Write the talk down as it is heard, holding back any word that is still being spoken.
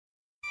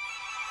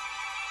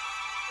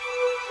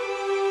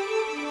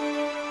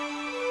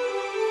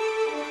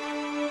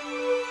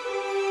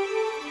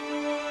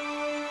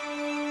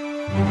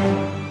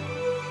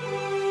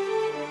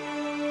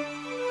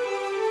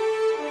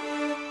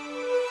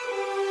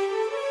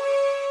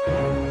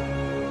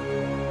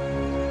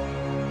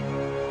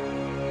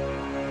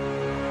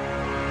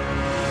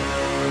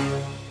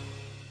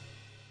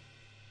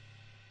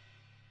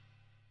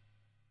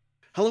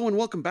Hello and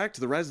welcome back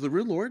to the Rise of the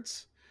Rune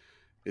Lords.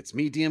 It's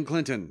me, DM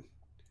Clinton.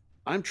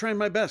 I'm trying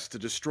my best to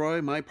destroy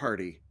my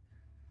party.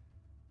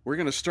 We're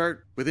going to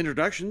start with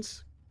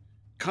introductions.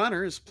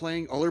 Connor is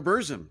playing Uller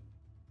Burzum.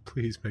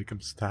 Please make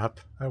him stop.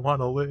 I want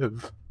to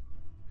live.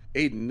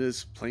 Aiden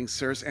is playing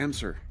Saris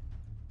Amser.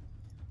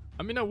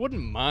 I mean, I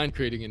wouldn't mind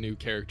creating a new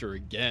character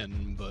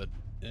again, but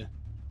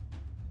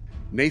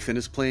Nathan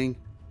is playing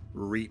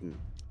Reeton.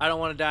 I don't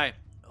want to die.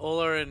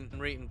 Uller and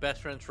Reeton,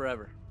 best friends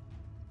forever.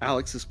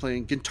 Alex is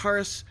playing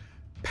Gintaris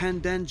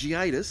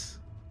Pandangiitis.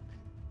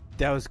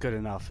 That was good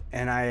enough,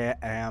 and I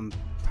am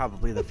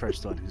probably the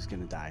first one who's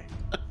going to die.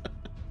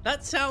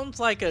 That sounds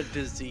like a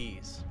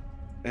disease.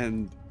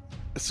 And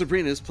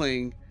Sabrina is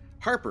playing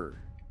Harper.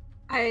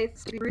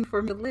 It's rooting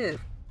for me to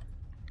live.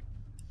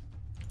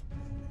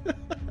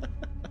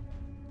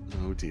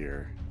 Oh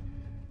dear.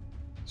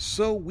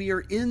 So we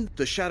are in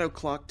the Shadow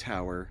Clock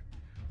Tower,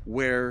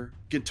 where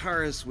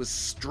Gintaris was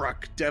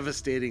struck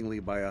devastatingly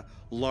by a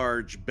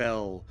large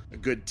bell, a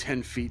good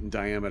 10 feet in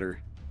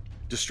diameter,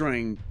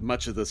 destroying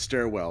much of the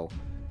stairwell.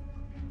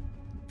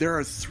 There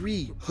are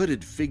 3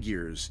 hooded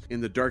figures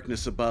in the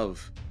darkness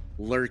above,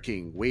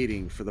 lurking,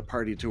 waiting for the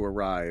party to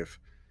arrive.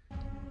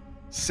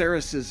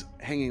 Saris is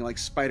hanging like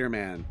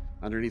Spider-Man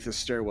underneath the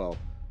stairwell.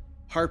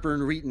 Harper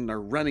and Reeton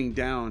are running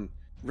down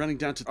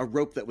to a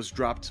rope that was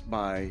dropped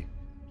by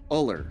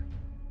Uller.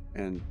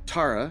 And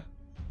Tara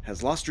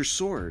has lost her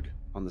sword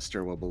on the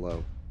stairwell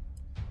below.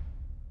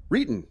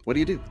 Reeton, what do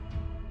you do?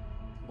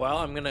 Well,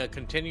 I'm going to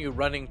continue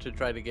running to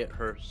try to get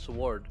her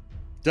sword.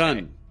 Done.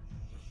 Okay.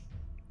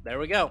 There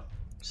we go.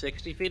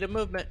 60 feet of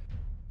movement.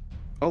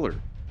 Uller.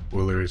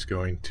 Uller is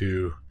going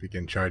to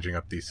begin charging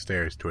up these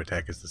stairs to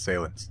attack his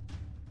assailants.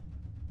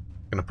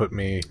 Gonna put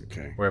me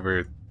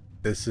wherever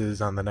this is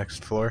on the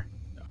next floor.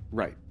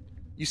 Right.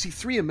 You see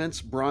 3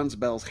 immense bronze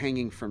bells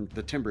hanging from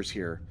the timbers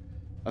here,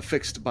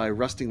 affixed by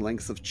rusting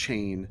lengths of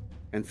chain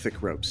and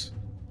thick ropes.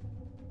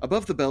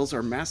 Above the bells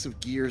are massive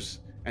gears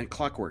and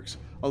clockworks,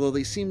 although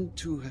they seem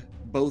to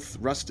have both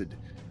rusted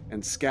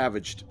and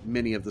scavenged.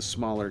 Many of the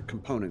smaller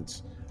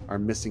components are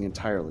missing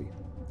entirely.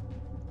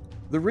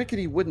 The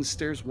rickety wooden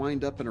stairs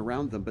wind up and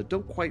around them, but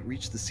don't quite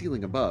reach the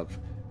ceiling above,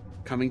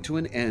 coming to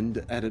an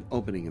end at an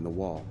opening in the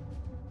wall.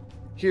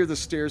 Here the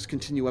stairs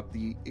continue up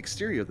the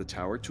exterior of the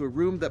tower to a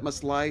room that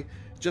must lie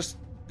just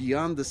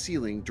beyond the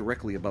ceiling,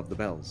 directly above the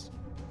bells.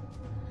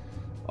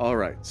 All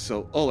right,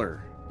 so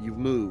Uller, you've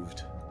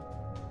moved.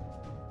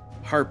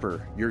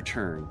 Harper, your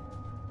turn.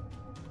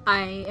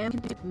 I am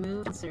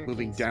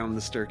Moving down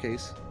the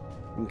staircase.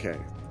 Okay.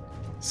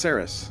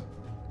 Saris,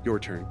 your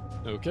turn.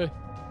 okay.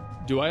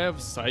 Do I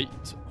have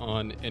sight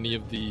on any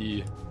of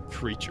the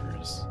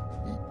creatures?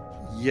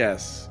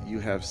 Yes, you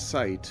have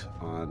sight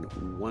on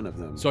one of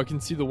them. So I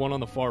can see the one on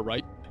the far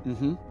right?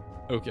 Mm-hmm.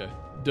 Okay.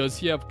 Does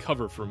he have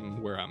cover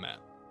from where I'm at?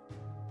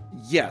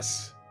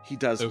 Yes, he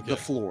does. Okay. The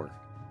floor.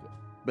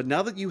 But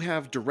now that you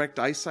have direct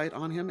eyesight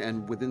on him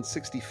and within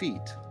 60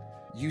 feet,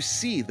 you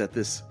see that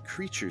this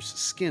creature's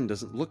skin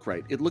doesn't look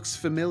right. It looks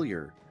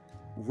familiar.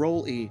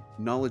 Roll a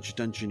knowledge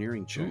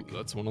dungeoneering check. Ooh,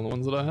 that's one of the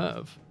ones that I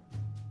have.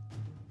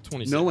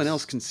 26. No one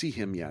else can see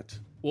him yet.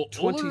 Well,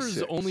 26. Uller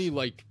is only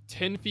like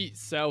 10 feet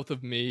south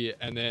of me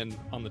and then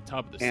on the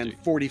top of the And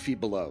stair. 40 feet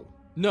below.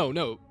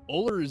 No.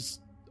 Uller is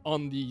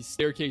on the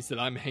staircase that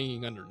I'm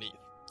hanging underneath.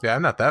 Yeah,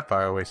 I'm not that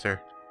far away,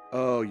 sir.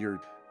 Oh, you're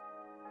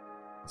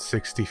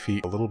 60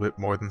 feet, a little bit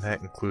more than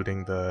that,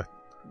 including the...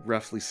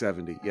 roughly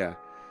 70, yeah.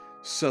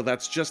 So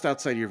that's just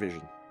outside your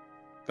vision.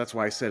 That's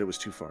why I said it was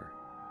too far.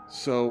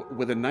 So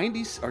with a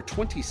 90 or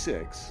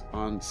 26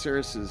 on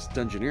Saris's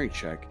dungeoneering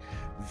check,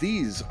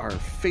 these are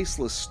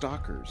faceless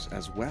stalkers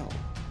as well.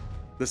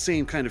 The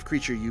same kind of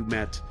creature you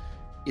met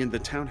in the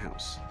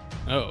townhouse.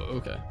 Oh,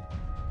 okay.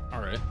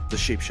 All right. The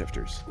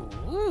shapeshifters.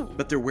 Ooh.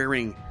 But they're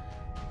wearing,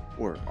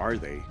 or are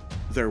they?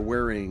 They're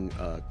wearing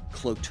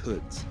cloaked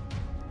hoods.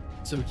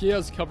 So he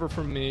has cover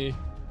from me,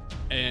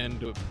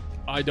 and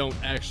I don't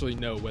actually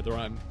know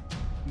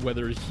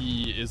whether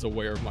he is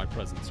aware of my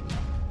presence or not.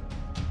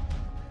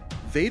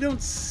 They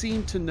don't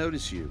seem to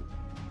notice you.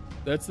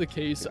 That's the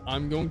case.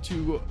 I'm going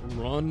to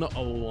run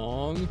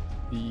along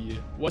the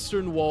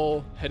western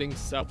wall, heading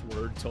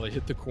southward till I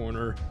hit the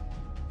corner,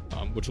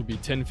 which will be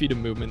 10 feet of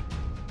movement,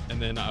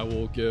 and then I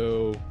will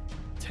go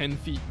 10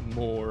 feet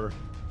more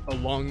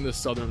along the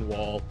southern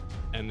wall,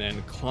 and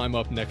then climb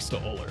up next to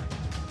Uller.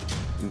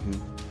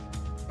 Mm-hmm.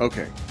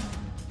 Okay.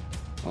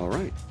 All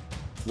right.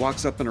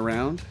 Walks up and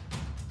around.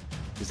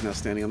 Is now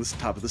standing on the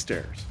top of the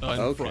stairs. In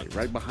Okay, front.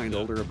 right behind Yeah.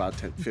 Uller, about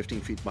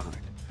 15 feet behind.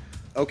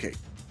 Okay,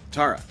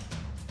 Tara,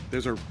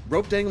 there's a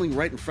rope dangling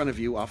right in front of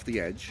you off the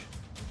edge,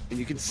 and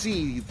you can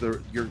see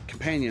your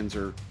companions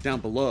are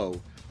down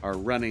below, are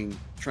running,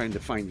 trying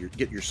to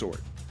get your sword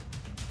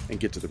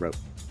and get to the rope.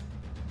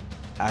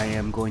 I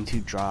am going to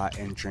draw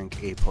and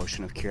drink a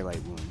potion of Cure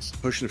Light Wounds.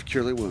 Potion of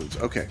Cure Light Wounds.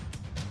 Okay.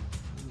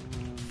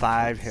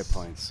 5 hit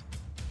points.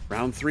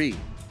 Round 3.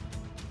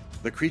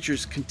 The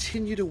creatures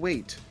continue to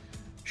wait,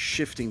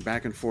 shifting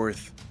back and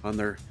forth on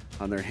their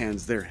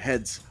hands, their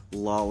heads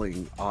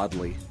lolling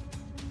oddly.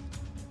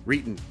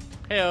 Reeton,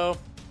 Heyo.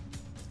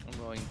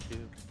 going to...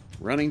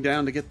 running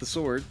down to get the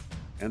sword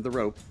and the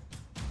rope.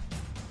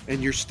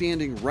 And you're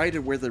standing right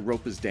at where the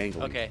rope is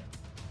dangling. Okay.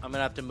 I'm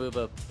gonna have to move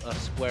a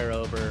square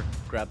over,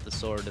 grab the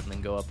sword, and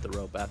then go up the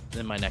rope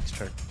in my next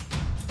turn.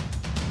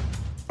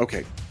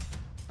 Okay.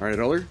 All right,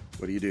 Uller,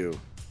 what do you do?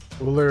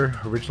 Uller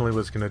originally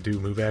was going to do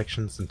move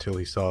actions until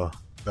he saw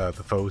the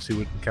foes he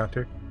would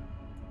encounter.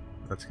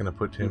 That's going to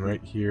put him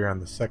right here on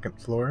the second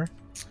floor.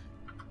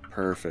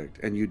 Perfect.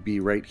 And you'd be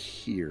right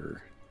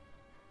here.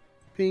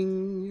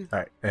 Ping. All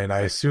right, and I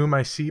assume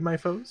I see my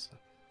foes?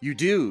 You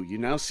do. You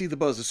now see the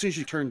bows. As soon as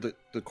you turn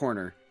the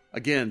corner,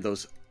 again,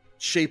 those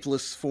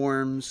shapeless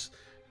forms.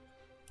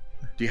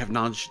 Do you have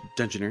knowledge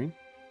dungeoneering?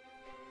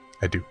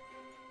 I do.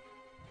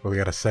 Well, he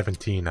got a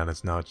 17 on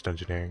his knowledge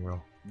dungeoneering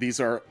roll. These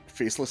are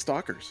faceless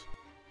stalkers.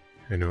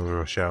 And Uller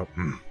will shout,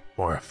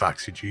 more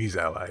Foxy G's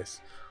allies.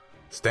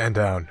 Stand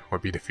down or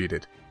be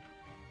defeated.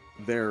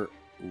 Their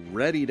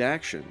readied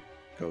action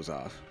goes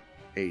off.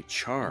 A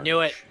charge.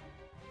 Knew it.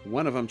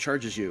 One of them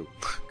charges you.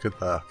 Good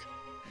luck.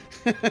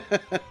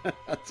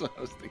 That's what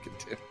I was thinking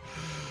too.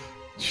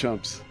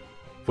 Chumps.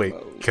 Wait,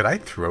 Whoa. could I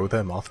throw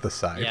them off the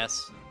side?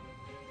 Yes.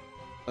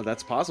 Oh,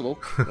 that's possible.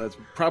 That's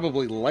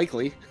probably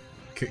likely.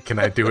 Can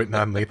I do it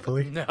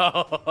non-lethally? No.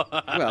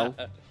 Well,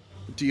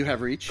 do you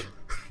have reach?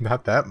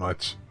 Not that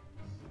much.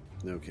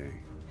 Okay.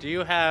 Do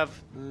you have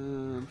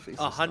Faceless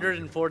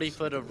 140 stalkers.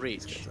 foot of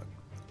reach?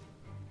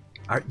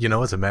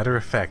 As a matter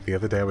of fact, the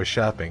other day I was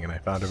shopping and I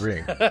found a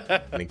ring.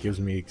 And it gives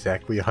me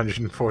exactly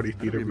 140 I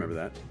feet of remember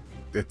that.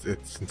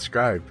 It's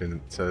inscribed and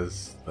it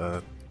says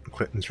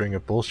Clinton's Ring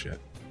of Bullshit.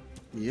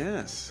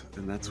 Yes,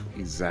 and that's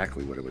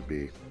exactly what it would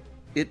be.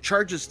 It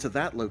charges to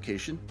that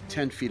location,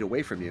 10 feet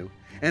away from you,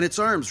 and its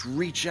arms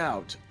reach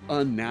out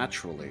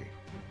unnaturally.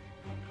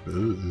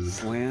 Ooh.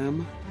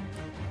 Slam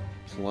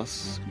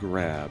plus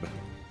grab.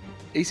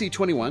 AC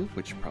 21,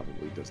 which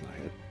probably does not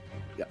hit.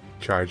 Yep.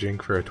 Charging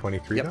for a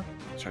 23 Yep. though?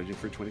 Charging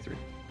for 23.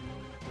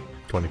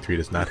 23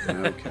 does not hit.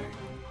 Okay.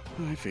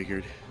 I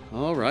figured.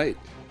 All right.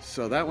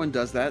 So that one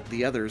does that.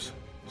 The others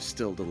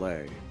still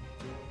delay.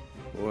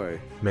 Boy.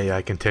 May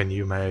I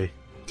continue my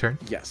turn?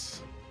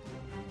 Yes.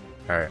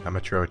 Alright, I'm gonna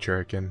throw a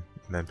shuriken and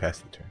then pass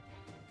the turn.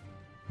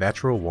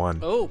 Natural 1.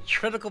 Oh,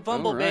 critical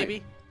fumble, All right.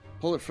 baby.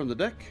 Pull it from the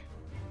deck.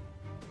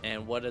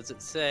 And what does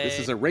it say? This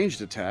is a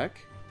ranged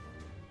attack.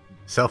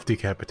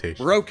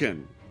 Self-decapitation.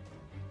 Broken.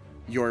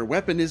 Your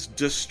weapon is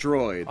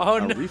destroyed. Oh,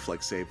 a no.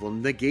 reflex save will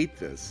negate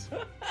this.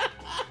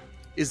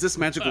 Is this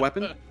magical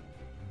weapon?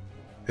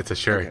 It's a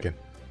shuriken. Okay.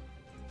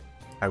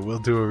 I will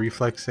do a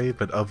reflex save,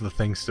 but of the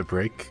things to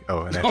break...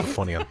 Oh, an actual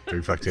 20 on the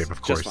reflex save,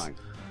 of course. Just fine.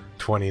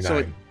 29. So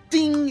it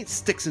ding, it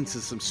sticks into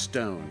some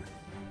stone.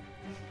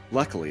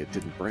 Luckily, it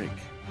didn't break.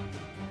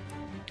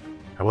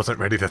 I wasn't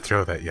ready to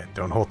throw that yet.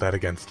 Don't hold that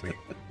against me.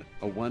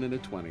 A 1 and a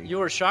 20. You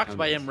were shocked Oh,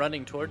 by nice. him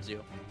running towards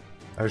you.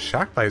 I was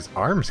shocked by his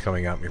arms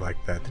coming at me like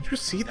that. Did you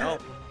see that?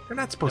 No. You're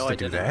not supposed No, to I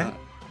do didn't. that.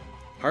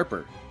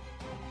 Harper.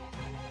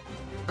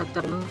 A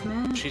double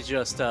movement. She's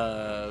just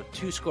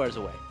 2 squares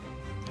away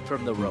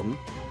from the rope.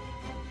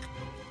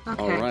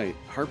 Okay. All right.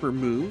 Harper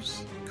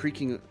moves,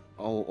 creaking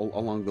all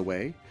along the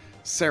way.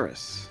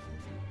 Saris.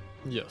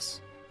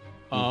 Yes.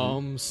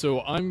 Mhm.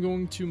 So I'm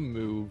going to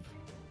move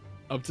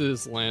up to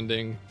this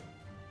landing,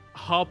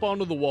 hop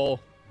onto the wall,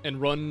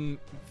 and run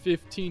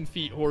 15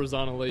 feet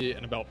horizontally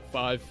and about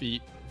 5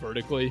 feet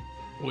vertically,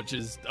 which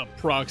is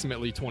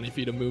approximately 20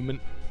 feet of movement.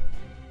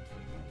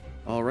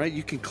 All right.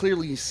 You can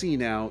clearly see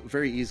now,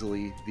 very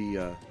easily,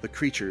 the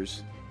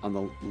creatures on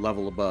the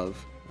level above.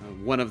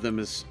 One of them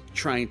is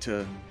trying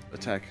to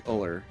attack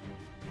Uller.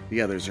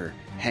 The others are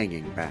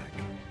hanging back.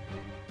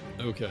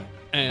 Okay.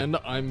 And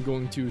I'm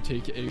going to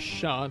take a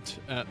shot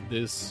at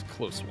this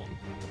close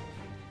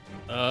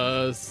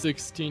one.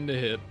 16 to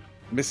hit.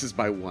 Misses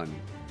by 1.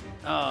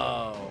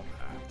 Oh.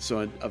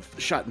 So a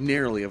shot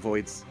narrowly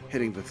avoids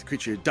hitting the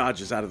creature,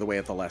 dodges out of the way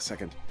at the last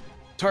second.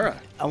 Tara,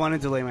 I want to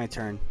delay my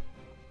turn.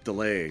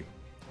 delay.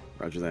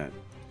 Roger that.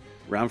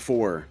 Round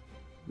 4.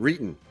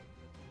 Reeton,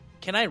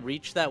 Can I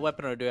reach that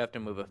weapon, or do I have to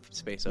move a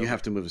space over? you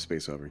have to move a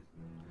space over.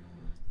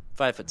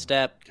 5 foot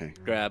step. Okay.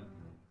 Grab.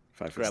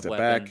 5 foot Grab step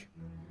weapon. back.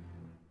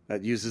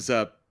 That uses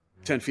up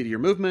 10 feet of your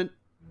movement,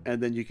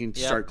 and then you can Yep.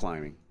 start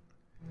climbing.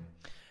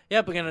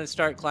 Yep, we're gonna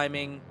start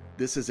climbing.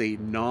 This is a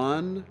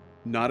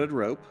non-knotted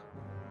rope.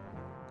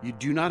 You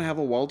do not have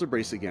a wall to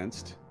brace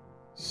against.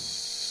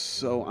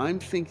 So I'm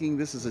thinking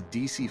this is a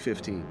DC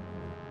 15.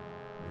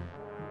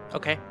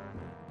 Okay.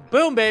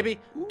 Boom, baby.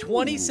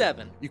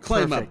 27. You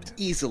climb Perfect. up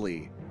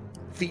easily,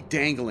 feet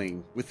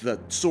dangling with the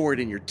sword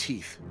in your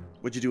teeth.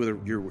 What'd you do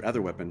with your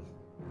other weapon?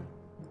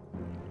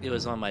 It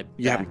was on my back.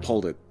 You haven't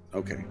pulled it.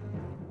 Okay.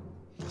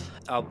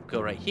 I'll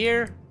go right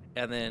here,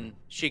 and then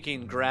she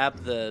can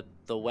grab the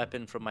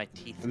weapon from my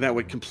teeth. And that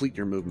would complete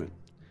your movement.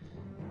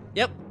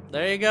 Yep,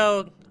 there you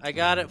go. I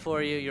got it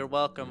for you. You're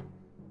welcome.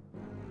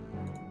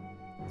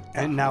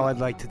 And now I'd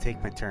like to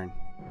take my turn.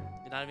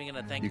 You're not even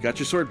gonna thank You me. got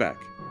your sword back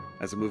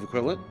as a move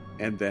equivalent.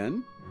 And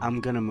then, I'm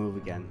going to move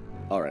again.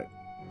 all right.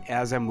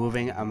 As I'm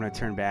moving, I'm going to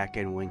turn back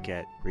and wink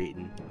at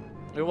Reeton.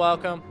 You're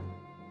welcome.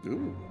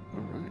 Ooh,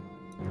 all right.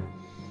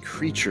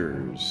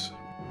 Creatures.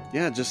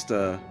 Yeah, just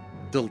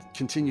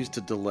continues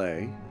to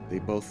delay. They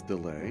both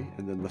delay.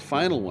 And then the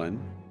final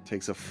one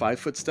takes a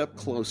 5-foot step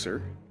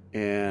closer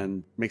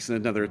and makes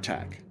another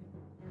attack.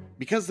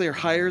 Because they're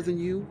higher than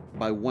you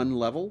by 1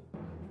 level,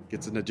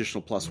 gets an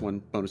additional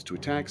 +1 bonus to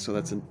attack, so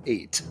that's an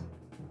 8.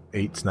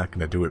 8's not going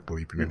to do it,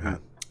 believe it or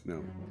not.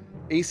 No.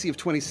 AC of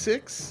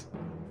 26.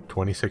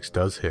 26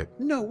 does hit.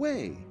 No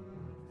way.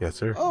 Yes,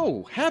 sir.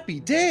 Oh, happy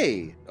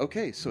day.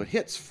 Okay, so it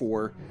hits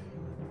for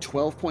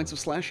 12 points of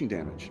slashing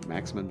damage,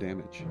 maximum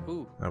damage.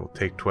 Ooh. I will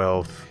take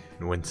 12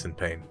 and wince in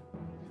pain.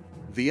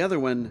 The other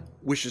one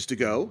wishes to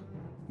go,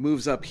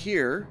 moves up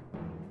here,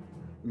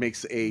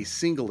 makes a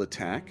single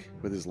attack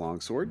with his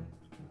longsword,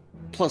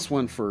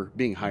 +1 for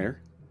being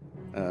higher.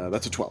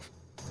 That's a 12.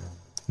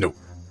 Nope.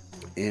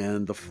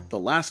 And the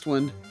last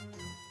one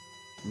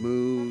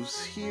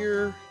moves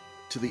here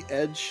to the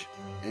edge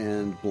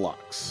and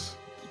blocks.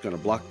 Going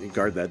to block and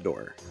guard that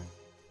door.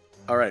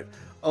 All right,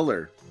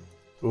 Uller.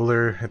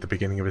 Uller, at the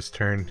beginning of his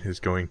turn, is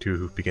going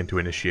to begin to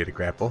initiate a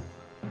grapple.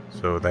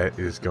 So that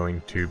is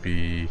going to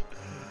be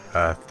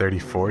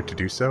 34 to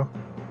do so.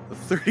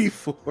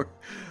 34.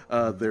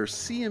 Their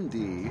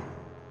CMD.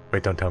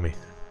 Wait, don't tell me.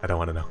 I don't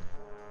want to know.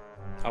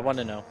 I want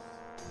to know.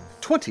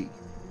 20.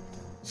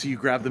 So you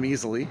grab them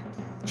easily.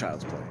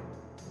 Child's play.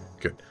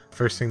 Good.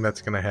 First thing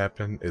that's going to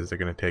happen is they're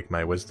going to take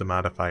my wisdom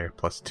modifier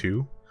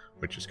 +2,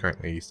 which is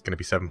currently going to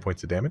be 7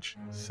 points of damage.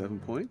 7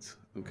 points?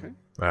 Okay.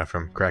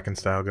 From Kraken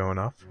style going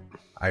off.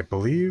 I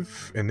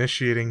believe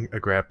initiating a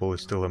grapple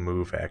is still a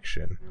move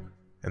action.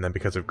 And then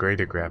because of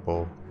Greater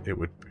Grapple, it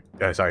would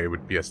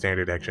be a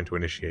standard action to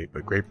initiate,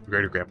 but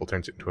Greater Grapple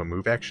turns it into a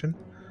move action.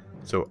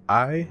 So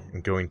I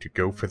am going to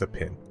go for the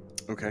pin.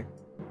 Okay.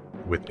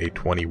 With a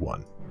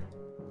 21.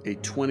 A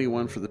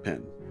 21 for the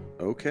pin.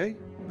 Okay.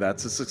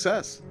 That's a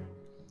success.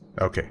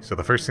 Okay, so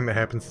the first thing that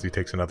happens is he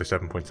takes another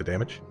 7 points of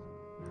damage.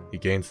 He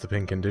gains the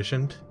pin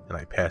conditioned, and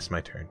I pass my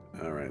turn.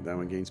 All right, that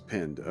one gains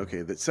pinned.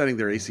 Okay, that's setting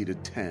their AC to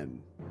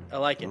 10. I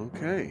like it.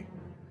 Okay.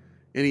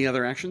 Any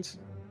other actions?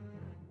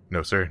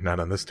 No, sir, not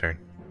on this turn.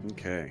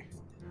 Okay.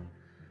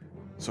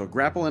 So a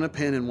grapple and a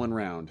pin in 1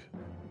 round.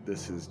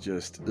 This is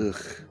just,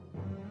 ugh.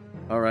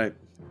 All right.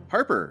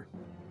 Harper.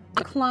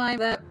 Climb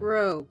that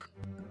rope.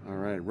 All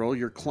right, roll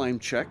your climb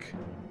check.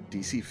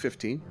 DC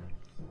 15.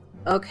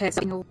 Okay,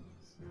 so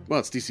Well,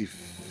 it's DC...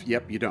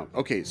 Yep, you don't.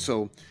 Okay,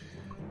 so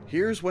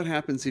here's what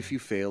happens if you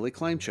fail a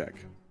climb check.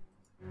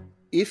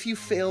 If you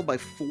fail by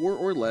 4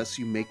 or less,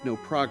 you make no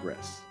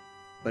progress.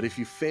 But if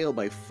you fail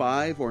by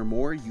 5 or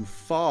more, you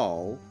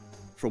fall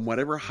from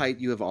whatever height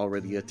you have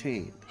already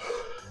attained,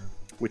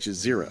 which is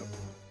 0.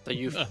 So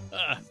you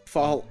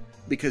fall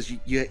because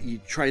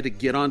you try to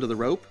get onto the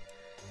rope,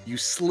 you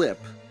slip,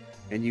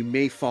 and you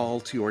may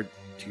fall to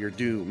your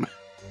doom,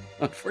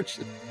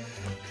 unfortunately.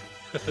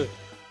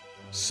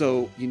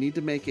 So you need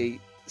to make a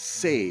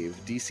save,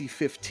 DC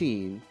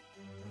 15.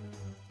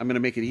 I'm going to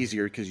make it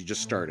easier because you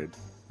just started.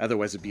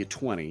 Otherwise, it'd be a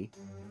 20.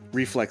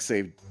 Reflex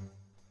save.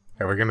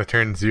 Right, we're going to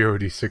turn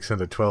 0d6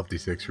 into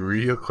 12d6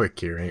 real quick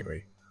here, ain't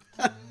we?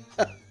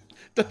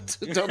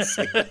 Don't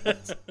say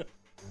that.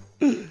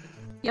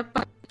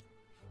 yep.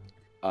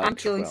 I'm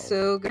feeling 12.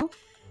 so good.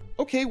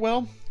 Okay,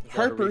 well, that a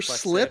Harper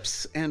reflex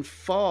slips and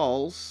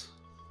falls.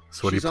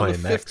 So what She's are you on the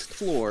playing 5th next?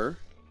 floor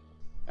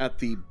at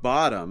the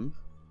bottom.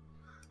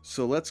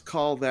 So let's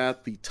call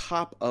that the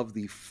top of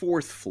the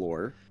 4th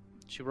floor.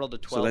 She rolled a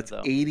 12, So that's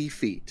though. 80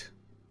 feet.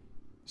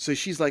 So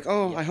she's like,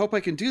 oh, I hope I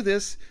can do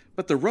this.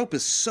 But the rope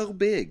is so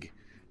big.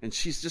 And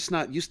she's just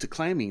not used to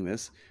climbing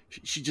this.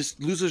 She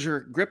just loses her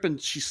grip and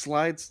she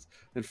slides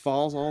and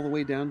falls all the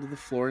way down to the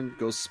floor and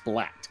goes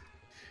splat.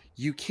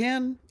 You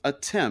can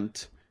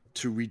attempt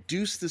to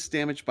reduce this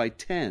damage by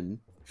 10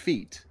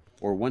 feet,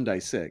 or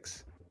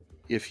 1d6,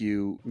 if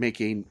you make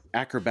an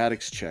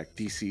acrobatics check,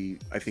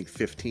 DC, I think,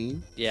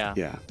 15. Yeah.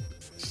 Yeah.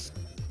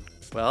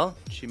 Well,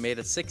 she made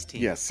a 16.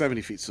 Yeah,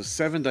 70 feet. So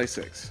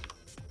 7d6.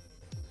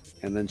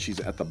 And then she's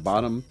at the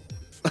bottom.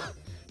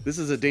 This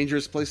is a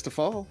dangerous place to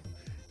fall.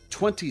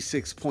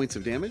 26 points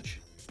of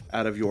damage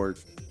out of your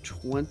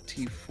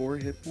 24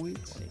 hit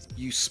points.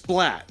 You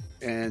splat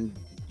and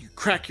you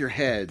crack your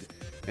head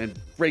and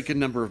break a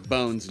number of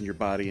bones in your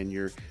body, and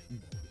you're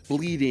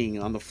bleeding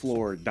on the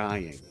floor,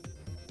 dying.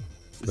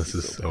 This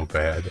is so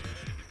bad.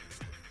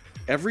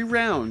 Every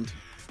round,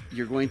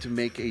 you're going to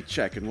make a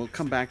check, and we'll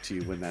come back to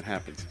you when that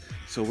happens.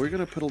 So we're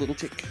going to put a little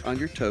tick on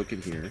your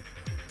token here,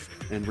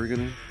 and we're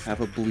going to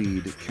have a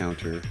bleed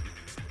counter.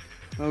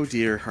 Oh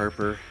dear,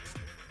 Harper.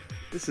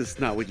 This is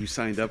not what you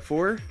signed up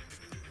for.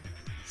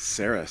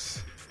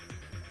 Saris.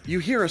 You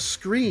hear a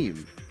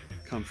scream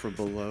come from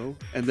below,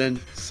 and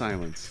then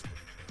silence.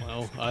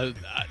 Well,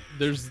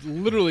 there's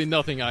literally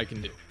nothing I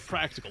can do.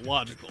 Practical,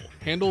 logical.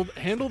 Handle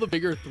the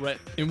bigger threat,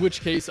 in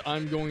which case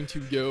I'm going to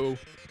go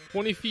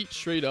 20 feet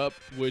straight up,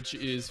 which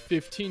is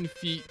 15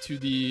 feet to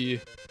the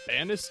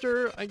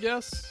banister, I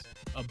guess,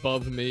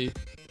 above me.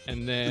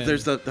 And then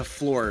There's the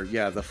floor.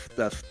 Yeah, the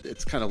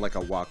it's kind of like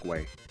a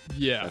walkway.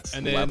 yeah, that's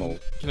and then level.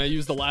 can I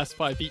use the last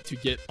 5 feet to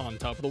get on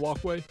top of the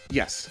walkway?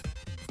 Yes.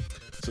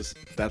 So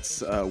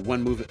that's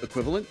one move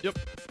equivalent. Yep.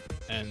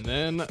 And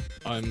then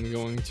I'm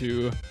going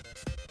to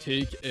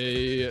take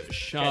a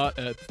shot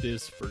at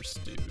this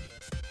first dude,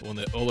 the one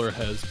that Uller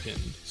has pinned.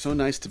 So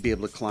nice to be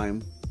able to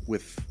climb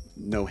with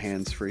no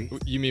hands free.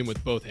 You mean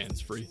with both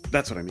hands free?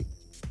 That's what I mean.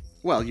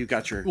 Well, you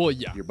got your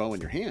your bow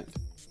in your hand.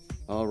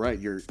 All right,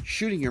 you're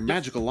shooting your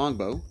magical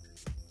longbow.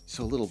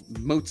 So little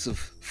motes of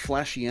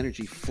flashy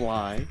energy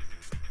fly.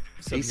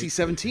 AC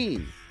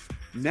 17.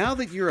 Now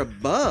that you're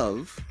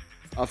above,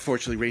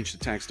 unfortunately ranged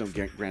attacks don't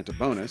grant a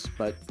bonus,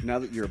 but now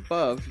that you're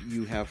above,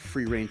 you have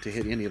free reign to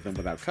hit any of them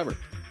without cover.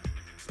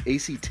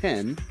 AC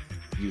 10,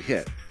 you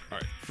hit. All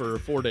right, for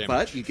 4 damage.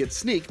 But you get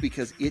sneak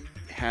because it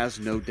has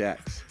no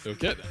dex.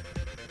 Okay then.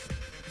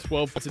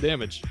 12 points of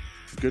damage.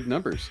 Good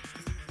numbers.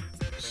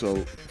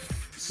 So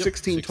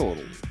 16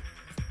 total.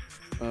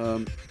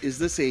 Is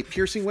this a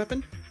piercing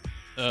weapon?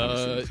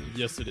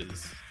 Yes it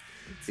is.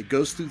 It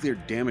goes through their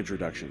damage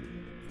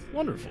reduction.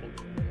 Wonderful.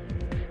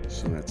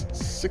 So that's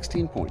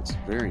 16 points.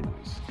 Very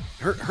nice.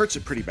 Hurts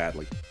it pretty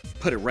badly.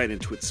 Put it right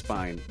into its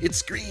spine. It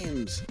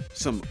screams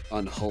some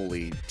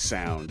unholy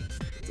sound.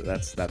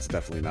 That's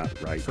definitely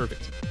not right.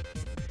 Perfect.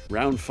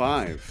 Round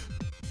 5.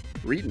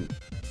 Reeton.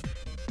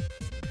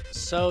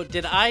 So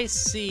did I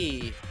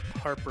see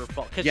Harper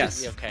fall?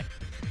 Yes. Okay.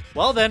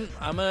 Well then,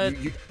 I'm gonna.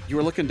 You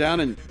were looking down,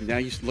 and now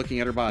you're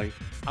looking at her body.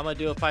 I'm gonna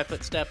do a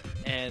 5-foot step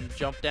and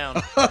jump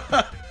down.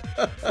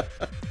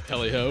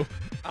 Tally ho.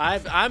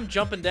 I'm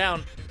jumping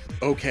down.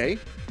 Okay.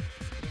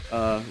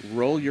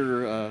 Roll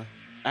your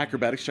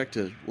acrobatics check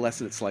to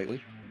lessen it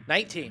slightly.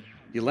 19.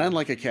 You land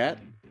like a cat,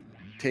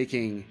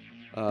 taking.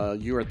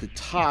 You're at the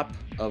top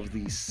of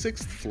the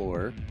 6th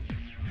floor,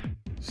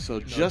 so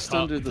just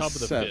under the top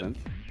of the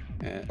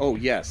 7th. Oh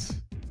yes,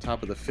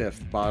 top of the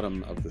 5th,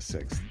 bottom of the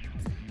 6th.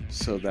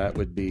 So that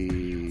would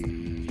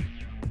be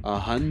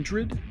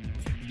 100.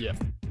 Yeah.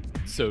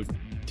 So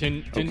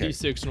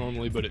 10d6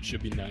 normally, but it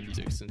should be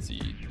 96 since he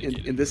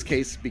negated. In this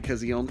case,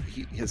 because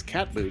his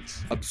cat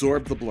boots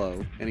absorb the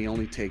blow, and he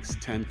only takes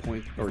 9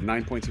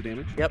 points of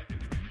damage. Yep.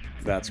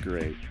 That's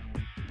great.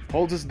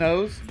 Holds his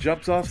nose,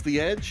 jumps off the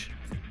edge,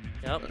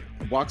 Yep.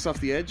 walks off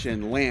the edge,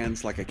 and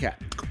lands like a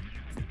cat.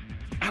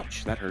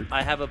 Ouch, that hurt.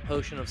 I have a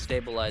potion of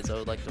stabilize. I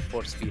would like to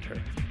force feed her.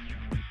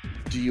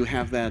 Do you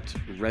have that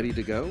ready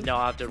to go? No,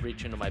 I'll have to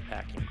reach into my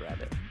pack and grab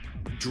it.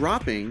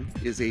 Dropping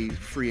is a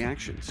free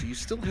action, so you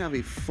still have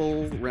a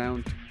full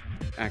round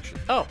action.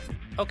 Oh,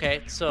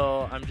 okay.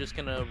 So I'm just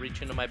gonna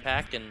reach into my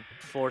pack and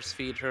force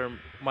feed her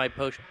my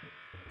potion.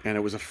 And it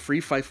was a free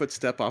 5-foot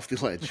step off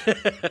the ledge.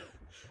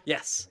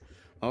 Yes.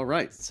 All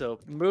right. So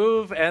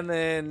move and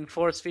then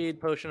force feed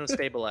potion of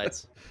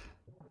stabilize.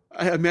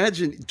 I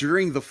imagine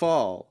during the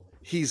fall,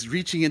 he's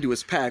reaching into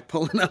his pack,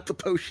 pulling out the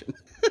potion.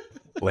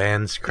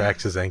 Lands,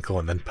 cracks his ankle,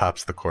 and then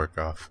pops the cork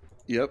off.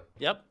 Yep.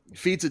 Yep.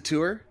 Feeds it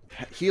to her,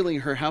 healing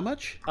her how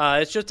much?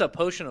 It's just a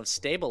potion of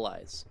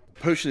stabilize.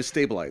 Potion is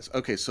stabilize.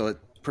 Okay, so it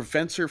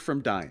prevents her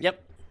from dying.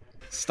 Yep.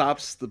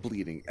 Stops the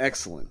bleeding.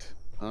 Excellent.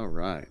 All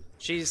right.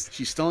 She's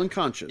still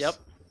unconscious. Yep.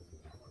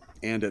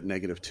 And at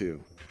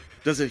 -2.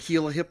 Does it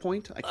heal a hit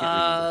point? I can't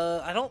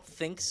remember. I don't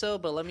think so,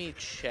 but let me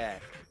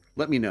check.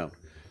 Let me know.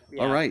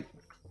 Yeah. All right.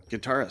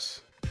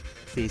 Gintaris.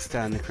 Based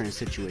on the current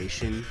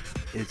situation,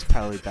 it's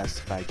probably best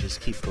if I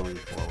just keep going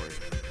forward.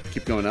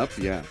 Keep going up?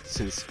 Yeah.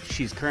 Since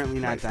she's currently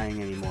not dying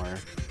anymore.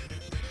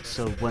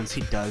 So once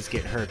he does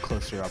get her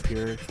closer up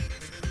here,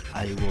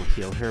 I will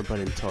heal her, but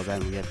until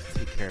then we have to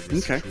take care of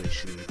the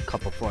situation a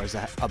couple floors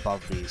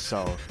above me.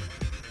 So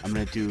I'm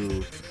going to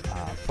do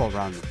full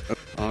round.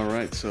 All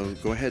right, so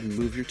go ahead and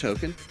move your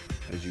token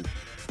as you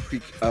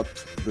creak up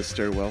the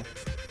stairwell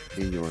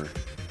in your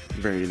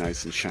very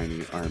nice and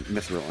shiny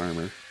mithril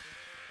armor.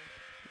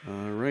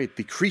 All right,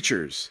 the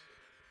creatures.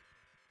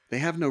 They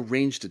have no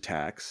ranged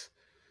attacks,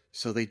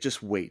 so they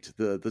just wait.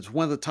 The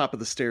one at the top of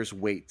the stairs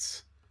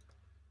waits.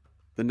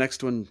 The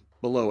next one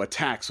below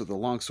attacks with a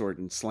longsword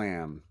and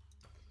slam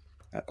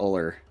at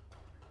Uller.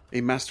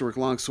 A masterwork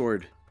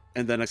longsword,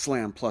 and then a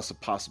slam plus a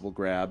possible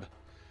grab.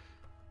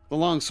 The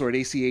longsword,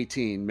 AC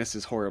 18,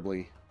 misses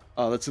horribly.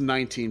 Oh, that's a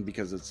 19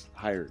 because it's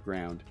higher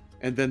ground.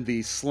 And then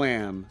the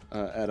slam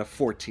at a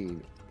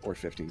 14 or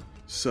 15.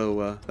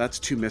 So that's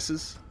 2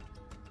 misses.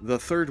 The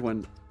third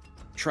one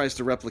tries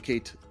to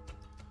replicate.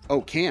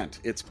 Oh, can't.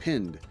 It's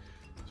pinned.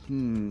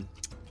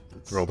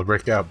 Roll the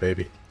brick out,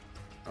 baby.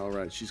 All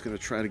right, she's going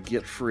to try to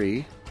get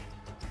free.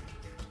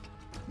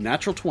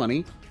 Natural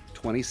 20,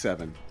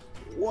 27.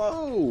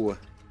 Whoa!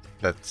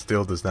 That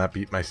still does not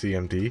beat my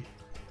CMD.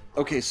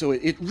 Okay, so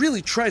it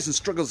really tries and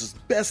struggles as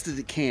best as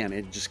it can.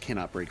 It just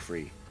cannot break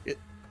free.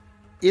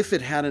 If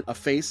it had a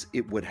face,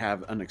 it would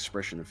have an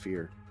expression of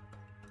fear.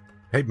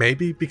 Hey,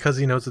 maybe because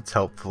he knows it's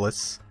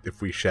helpless.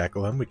 If we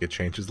shackle him, we could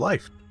change his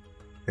life.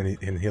 And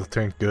he'll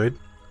turn good.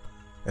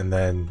 And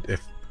then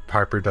if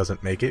Harper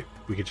doesn't make it,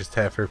 we could just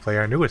have her play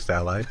our newest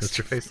ally,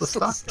 Mr. Faceless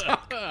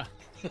Stock.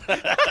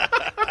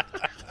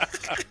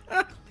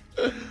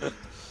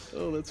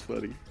 Oh, that's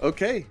funny.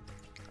 Okay.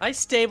 I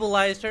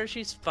stabilized her.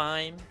 She's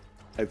fine.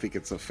 I think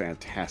it's a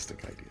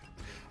fantastic idea.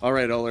 All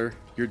right, Uller,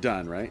 you're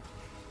done, right?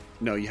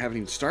 No, you haven't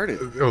even started.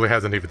 Oh, it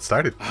hasn't even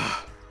started.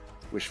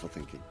 Wishful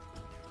thinking.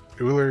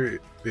 Uller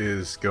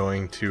is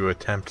going to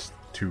attempt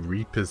to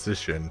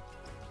reposition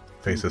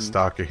face a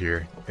stalker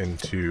here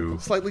into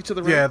Slightly to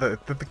the right? Yeah, the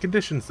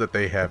conditions that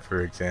they have,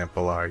 for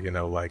example, are,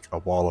 like a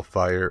wall of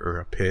fire or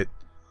a pit.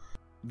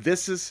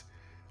 This is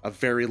a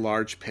very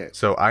large pit.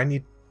 So I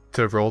need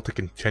to roll to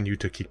continue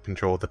to keep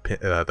control of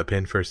the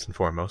pin first and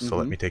foremost. So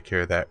let me take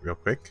care of that real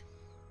quick.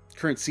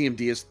 Current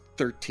CMD is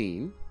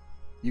 13.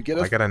 You get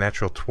I got a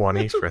natural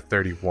 20 for a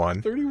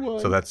 31. 31.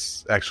 So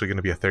that's actually going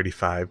to be a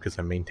 35 because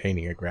I'm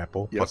maintaining a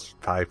grapple. Yep. Plus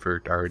 5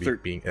 for already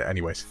being...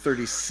 Anyways.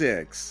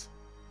 36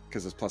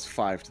 because it's plus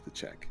 5 to the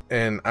check.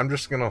 And I'm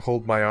just going to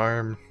hold my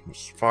arm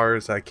as far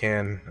as I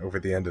can over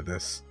the end of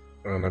this.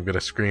 And I'm going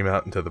to scream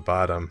out into the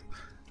bottom,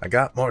 I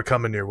got more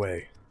coming your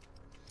way.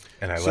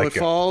 And I so it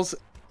falls.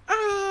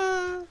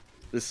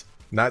 This.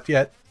 Not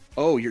yet.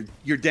 Oh,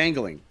 you're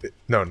dangling.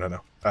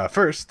 No.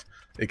 First,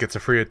 it gets a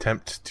free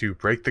attempt to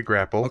break the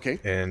grapple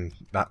and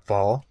not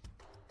fall.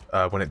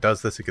 When it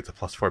does this, it gets a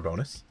plus 4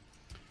 bonus.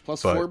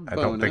 Plus 4 bonus. I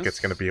don't think it's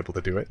going to be able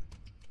to do it.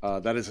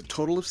 That is a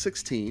total of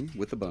 16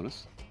 with the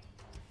bonus.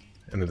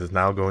 And it is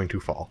now going to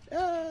fall.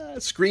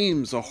 It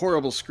screams a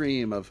horrible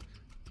scream of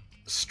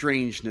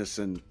strangeness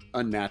and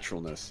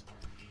unnaturalness.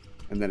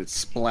 And then it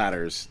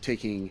splatters,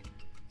 taking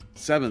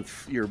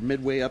 7th. You're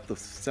midway up the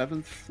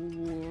 7th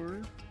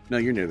floor? No,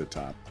 you're near the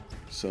top.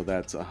 So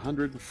that's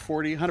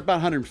 140, about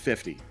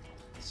 150.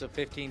 So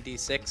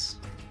 15d6.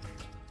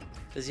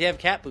 Does he have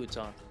cat boots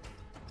on?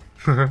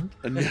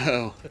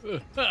 No.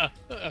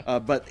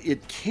 But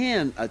it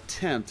can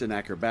attempt an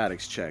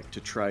acrobatics check to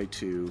try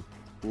to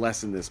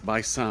lessen this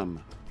by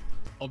some.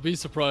 I'll be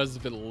surprised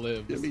if it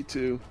lives. Yeah, me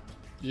too.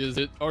 Because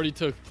it already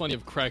took plenty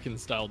of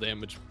Kraken-style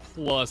damage,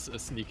 plus a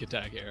sneak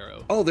attack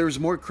arrow. Oh, there's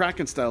more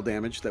Kraken-style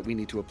damage that we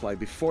need to apply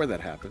before that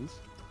happens.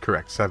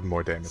 Correct, 7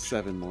 more damage.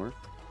 7 more.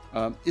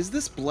 Is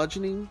this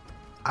bludgeoning?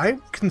 I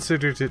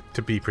considered it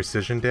to be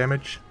precision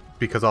damage,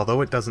 because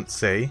although it doesn't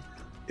say,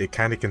 it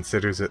kind of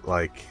considers it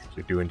like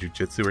you're doing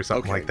jujitsu or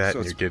something like that, so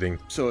and you're getting...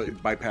 So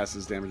it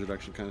bypasses damage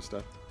reduction kind of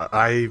stuff?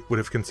 I would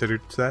have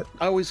considered that.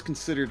 I always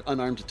considered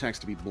unarmed attacks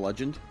to be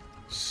bludgeoned,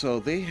 so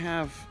they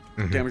have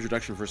damage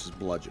reduction versus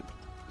bludgeon.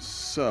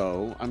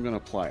 So I'm going to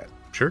apply it.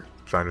 Sure,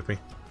 fine with me.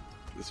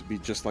 This would be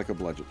just like a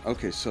bludgeon.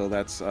 Okay, so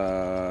that's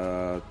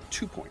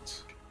 2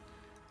 points.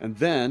 And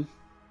then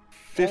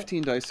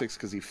 15 dice 6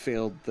 because he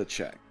failed the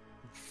check.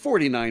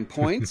 49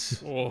 points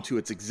to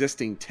its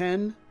existing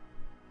 10.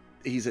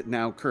 He's at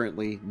now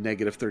currently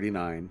negative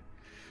 39.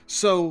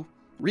 So,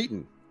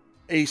 Reeton,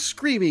 a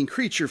screaming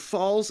creature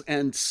falls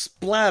and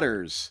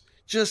splatters,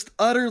 just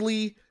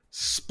utterly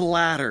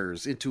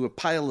splatters into a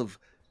pile of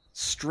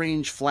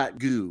strange flat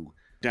goo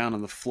down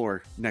on the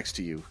floor next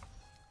to you.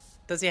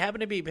 Does he happen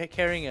to be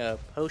carrying a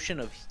potion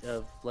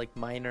of like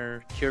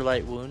minor cure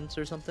light wounds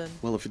or something?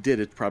 Well, if it did,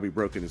 it's probably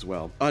broken as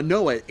well.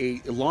 No,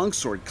 a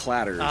longsword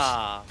clatters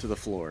to the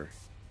floor.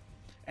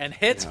 And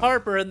hits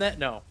Harper in that...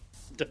 No,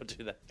 don't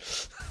do that.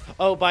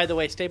 Oh, by the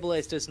way,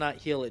 stabilize does not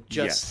heal, it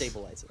just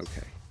stabilizes.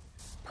 Okay,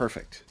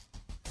 perfect.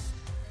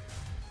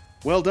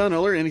 Well done,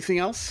 Uller. Anything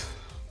else?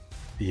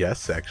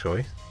 Yes,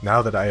 actually.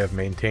 Now that I have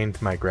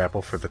maintained my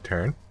grapple for the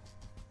turn,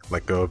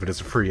 let go of it as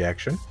a free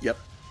action. Yep.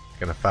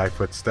 Gonna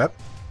 5-foot step.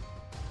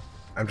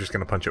 I'm just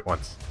gonna punch it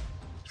once.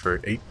 For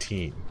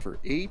 18. For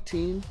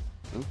 18?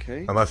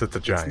 Okay. Unless it's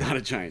a giant. It's not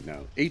a giant,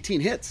 no.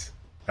 18 hits.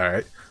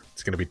 Alright.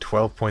 It's gonna be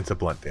 12 points of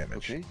blunt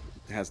damage. Okay.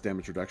 It has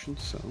damage reduction,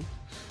 so.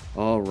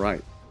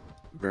 Alright.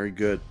 Very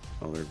good.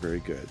 Uller, very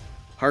good.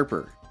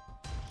 Harper.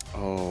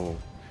 Oh.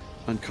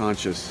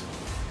 Unconscious.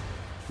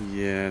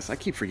 Yes, I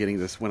keep forgetting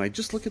this. When I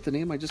just look at the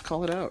name, I just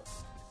call it out.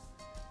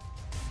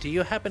 Do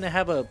you happen to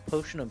have a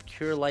potion of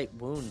cure light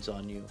wounds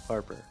on you,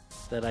 Harper,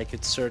 that I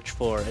could search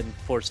for and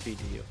force feed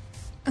to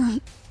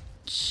you?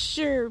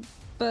 Sure,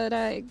 but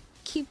I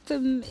keep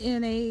them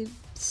in a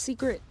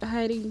secret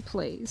hiding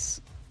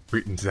place.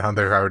 Reeton's down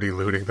there already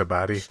looting the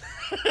body.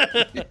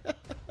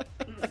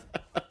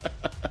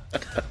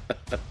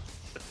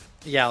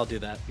 Yeah, I'll do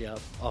that. Yeah,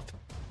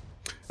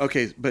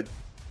 Okay, but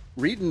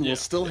Reeton will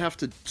still have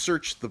to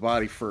search the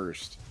body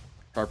first.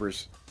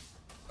 Harper's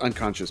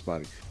unconscious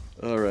body.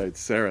 All right,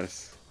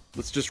 Saras.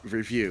 Let's just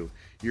review.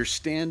 You're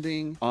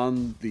standing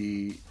on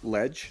the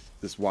ledge,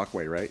 this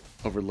walkway, right?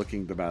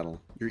 Overlooking the battle.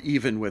 You're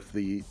even with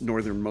the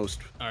northernmost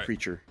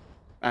creature.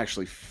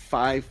 Actually,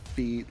 5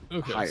 feet higher.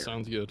 Okay,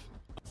 sounds good.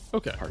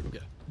 Okay.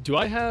 Do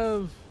I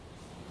have...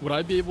 Would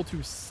I be able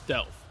to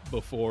stealth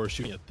before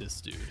shooting at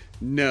this dude?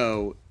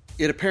 No.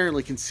 It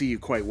apparently can see you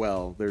quite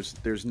well.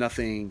 There's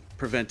nothing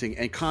preventing...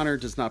 And Connor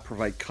does not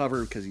provide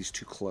cover because he's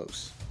too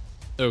close.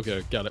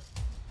 Okay, got it.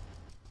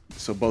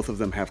 So both of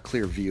them have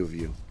clear view of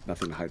you.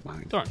 Nothing to hide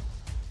behind. Darn.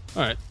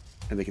 All right.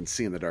 And they can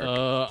see in the dark.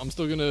 I'm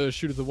still going to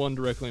shoot at the one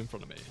directly in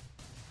front of me.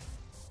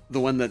 The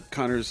one that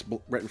Connor's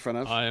right in front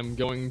of? I am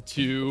going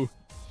to...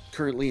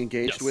 Currently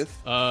engaged with?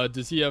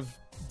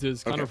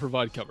 Does Connor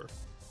provide cover?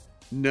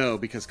 No,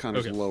 because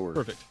Connor's lower.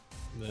 Perfect.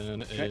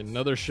 Then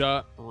another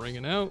shot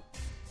ringing out.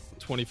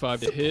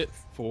 25 to hit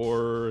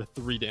for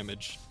 3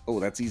 damage. Oh,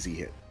 that's easy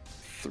hit.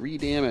 3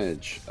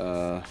 damage.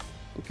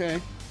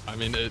 Okay. I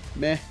mean, it.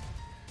 Meh.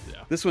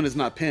 Yeah. This one is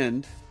not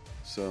pinned,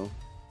 so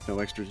no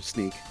extra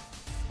sneak.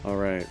 All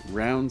right,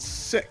 round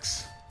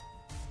 6.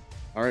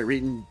 All right,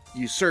 Reeton,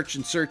 you search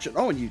and search.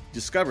 And you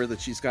discover that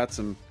she's got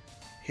some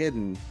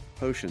hidden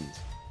potions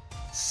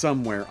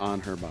somewhere on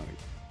her body.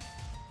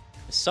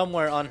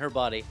 Somewhere on her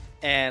body.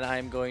 And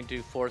I'm going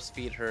to force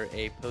feed her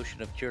a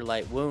potion of Cure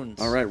Light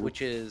Wounds. All right.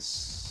 Which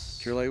is...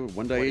 Cure Light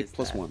 1d8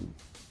 plus 1.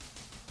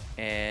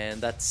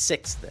 And that's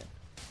 6 then.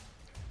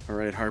 All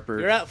right, Harper.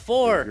 You're at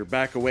 4. You're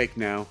back awake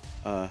now.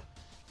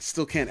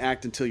 Still can't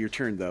act until your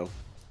turn, though.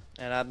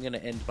 And I'm going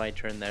to end my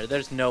turn there.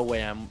 There's no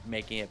way I'm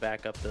making it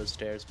back up those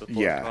stairs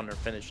before Connor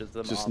finishes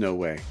them Just off. no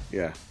way.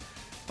 Yeah.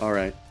 All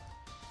right.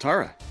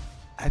 Tara.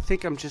 I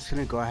think I'm just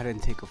going to go ahead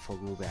and take a full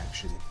move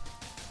action.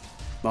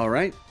 All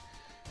right.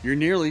 You're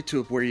nearly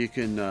to where you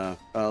can...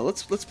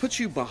 let's put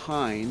you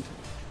behind...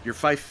 You're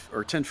 5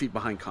 or 10 feet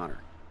behind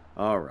Connor.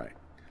 All right.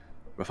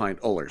 Behind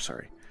Uller,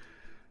 sorry.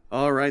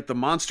 All right, the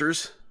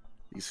monsters.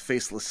 These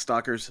faceless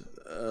stalkers.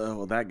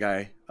 Well, that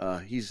guy,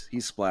 he's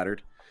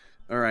splattered.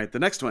 All right, the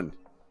next one.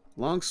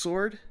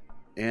 Longsword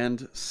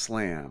and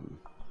Slam.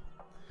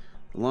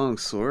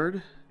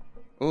 Longsword.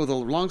 Oh, the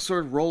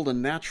longsword rolled a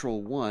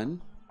natural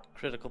 1.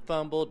 Critical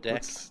fumble, deck.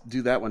 Let's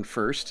do that one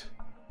first.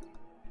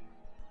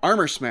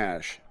 Armor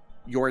Smash.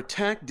 Your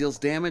attack deals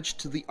damage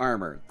to the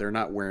armor. They're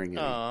not wearing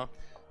any. Aww.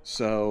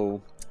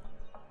 So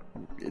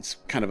it's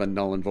kind of a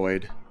null and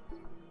void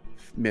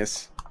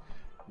miss.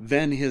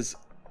 Then his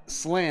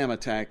slam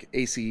attack,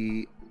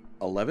 AC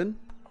 11.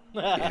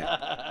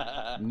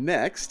 Yeah.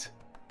 Next,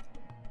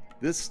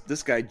 this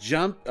guy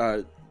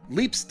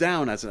leaps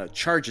down as a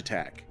charge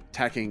attack,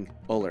 attacking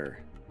Uller.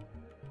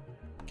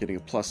 Getting a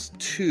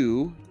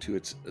 +2 to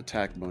its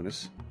attack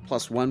bonus.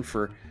 +1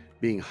 for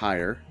being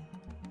higher.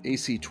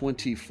 AC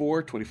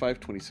 24, 25,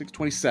 26,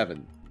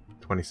 27.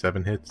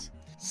 27 hits.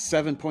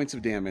 7 points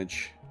of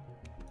damage.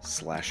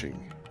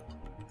 Slashing.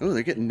 Oh,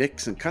 they're getting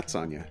nicks and cuts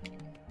on you.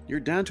 You're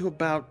down to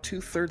about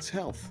 2/3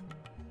 health.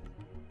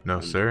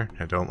 No, sir.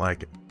 I don't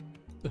like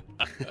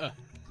it.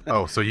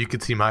 Oh, so you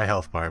can see my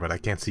health bar, but I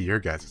can't see your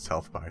guys'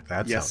 health bar.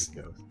 That's Yes, how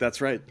it goes. that's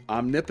right.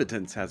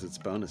 Omnipotence has its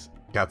bonus.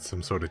 Got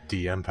some sort of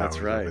DM powers That's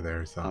right. over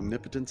there or something.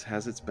 Omnipotence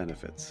has its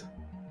benefits.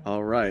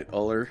 All right,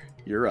 Uller,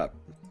 you're up.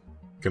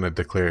 Gonna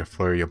declare a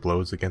flurry of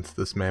blows against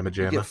this You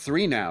Mamajama. get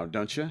 3 now,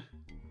 don't you?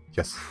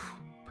 Yes.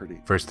 Pretty.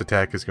 First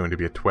attack is going to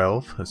be a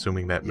 12,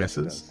 assuming that Yes,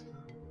 it misses.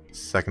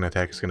 Second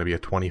attack is going to be a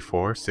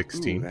 24,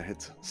 16. Ooh, that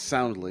hits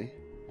soundly.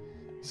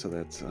 So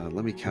that's,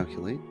 let me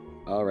calculate.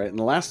 All right, and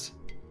the last...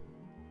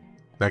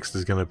 Next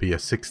is going to be a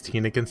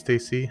 16 against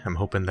AC. I'm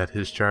hoping that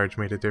his charge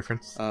made a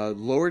difference.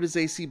 Lowered his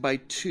AC by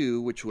 2,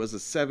 which was a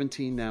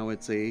 17. Now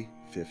it's a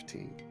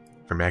 15.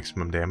 For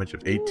maximum damage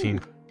of 18.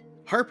 Ooh.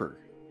 Harper,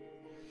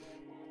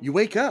 you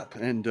wake up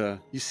and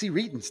you see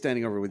Reeton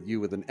standing over with you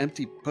with an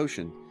empty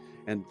potion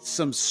and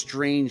some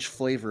strange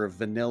flavor of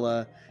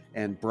vanilla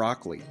and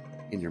broccoli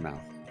in your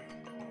mouth.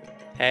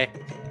 Hey.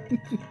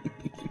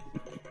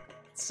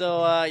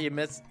 So you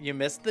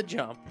missed the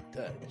jump,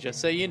 just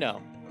so you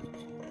know.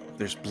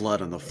 There's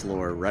blood on the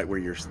floor right where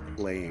you're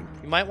laying.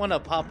 You might want to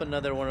pop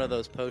another one of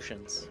those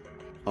potions.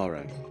 All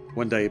right.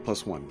 1d8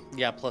 plus 1.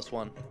 Yeah,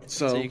 +1.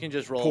 So you can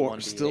just roll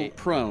 1d8. Still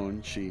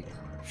prone, she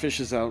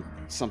fishes out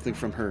something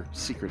from her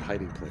secret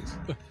hiding place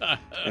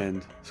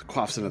and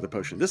quaffs another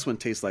potion. This one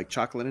tastes like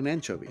chocolate and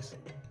anchovies.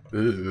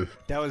 Ugh.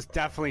 That was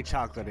definitely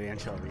chocolate and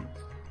anchovy.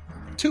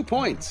 2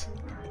 points.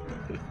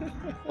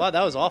 Wow,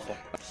 that was awful.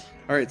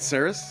 All right,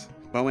 Saris,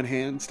 bow in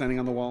hand, standing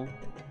on the wall.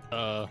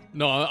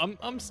 No,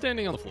 I'm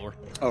standing on the floor.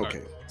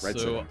 Okay, right.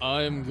 So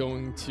I'm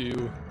going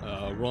to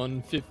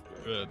run.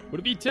 Would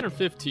it be 10 or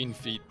 15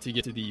 feet to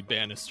get to the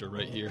banister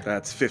right here?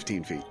 That's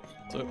 15 feet.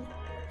 So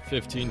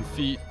 15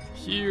 feet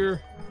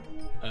here,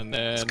 and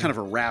then It's kind of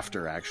a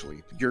rafter,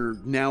 actually. You're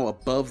now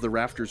above the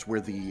rafters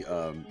where the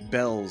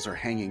bells are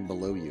hanging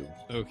below you.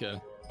 Okay.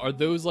 Are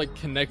those like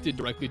connected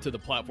directly to the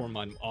platform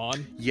I'm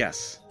on?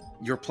 Yes.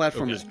 Your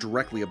platform Okay. is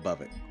directly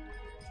above it.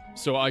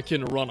 So I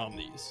can run on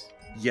these.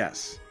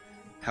 Yes.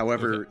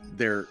 However,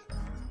 they're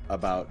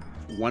about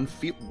 1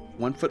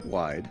 foot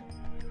wide.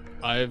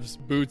 I have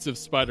boots of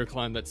spider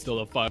climb that still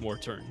have 5 more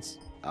turns.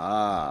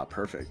 Ah,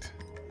 perfect.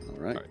 All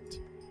right. All right.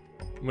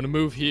 I'm gonna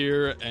move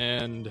here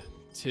and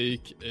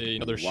take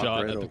another Walk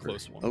shot right at the over.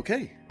 close one.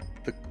 Okay.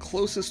 The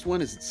closest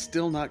one is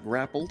still not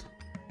grappled.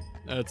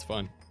 That's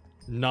fine.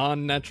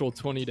 Non-natural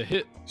 20 to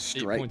hit.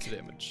 Strike. 8 points of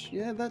damage.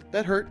 Yeah,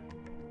 that hurt.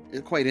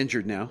 You're quite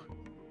injured now.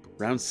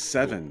 Round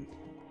 7.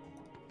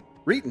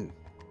 Reeton.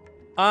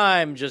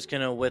 I'm just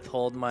gonna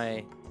withhold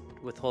my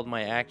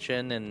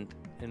action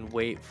and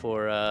wait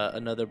for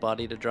another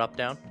body to drop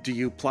down. Do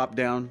you plop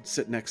down,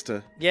 sit next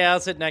to Yeah, I'll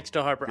sit next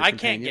to Harper. Your I can't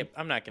companion?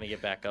 I'm not gonna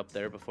get back up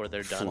there before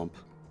they're done. Flump?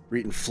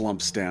 Reeton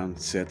flumps down,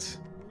 sits.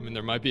 I mean,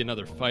 there might be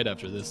another fight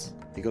after this.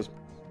 He goes,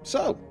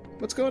 "So,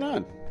 what's going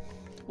on?"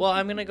 Well,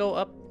 I'm gonna go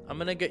up. I'm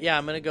gonna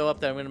go up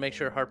there. I'm gonna make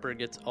sure Harper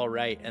gets all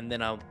right, and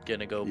then I'm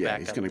gonna go Yeah, back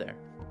he's up gonna- there.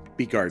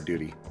 Be guard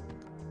duty.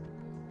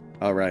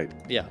 All right.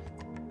 Yeah.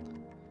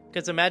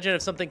 Because imagine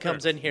if something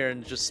comes in here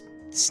and just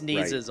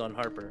sneezes on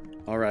Harper.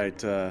 All right,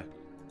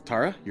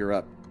 Tara, you're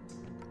up.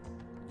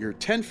 You're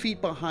 10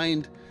 feet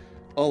behind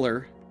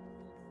Uller,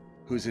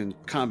 who's in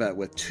combat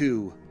with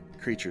two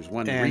creatures,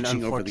 one And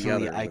reaching over the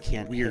other. I with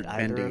can't weird hit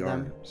either bending of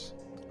them. arms.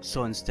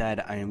 So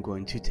instead, I am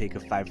going to take a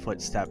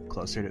 5-foot step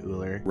closer to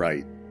Uller,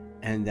 Right.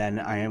 and then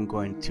I am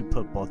going to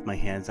put both my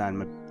hands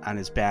on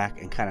his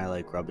back and kind of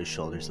like rub his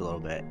shoulders a little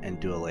bit and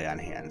do a lay on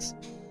hands.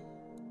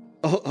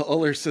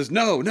 Uller says,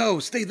 no,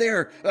 stay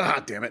there.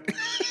 Ah, damn it.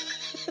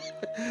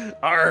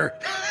 Arr.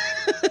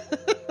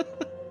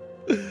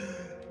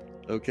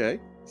 Okay,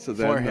 so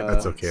then... Forehead.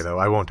 That's okay, though.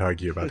 I won't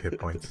argue about hit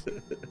points.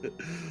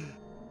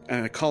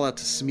 And I call out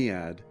to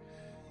Smead.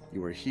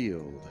 You are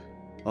healed.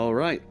 All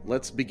right,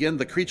 let's begin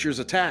the creature's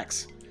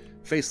attacks.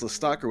 Faceless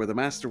Stalker with a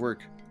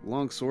Masterwork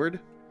Longsword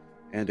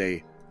and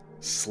a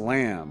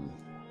Slam.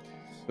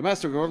 The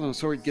Masterwork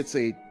Longsword gets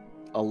a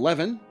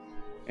 11,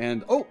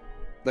 and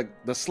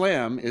the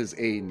Slam is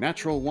a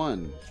natural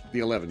 1. The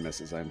 11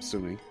 misses, I'm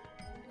assuming.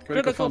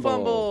 Critical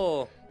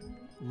fumble!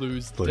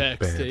 Lose Slip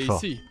dex and to fall.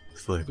 AC.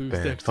 Slip Lose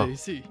and dex to fall.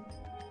 AC.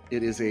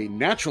 It is a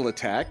natural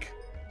attack.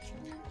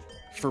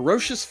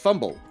 Ferocious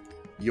Fumble.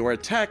 Your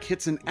attack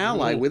hits an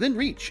ally Ooh. within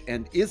reach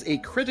and is a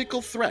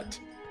critical threat.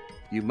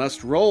 You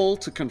must roll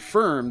to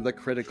confirm the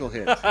critical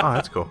hit. Oh,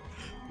 that's cool.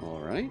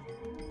 All right.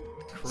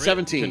 Crit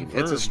 17. It's a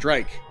confirmed.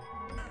 strike.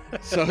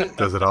 So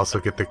Does it also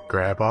get the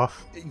grab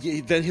off?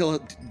 then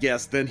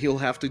he'll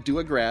have to do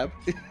a grab.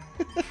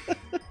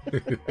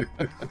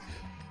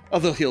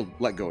 Although he'll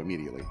let go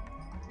immediately.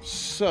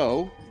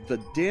 So the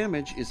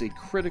damage is a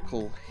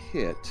critical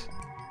hit.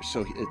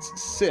 So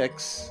it's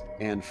 6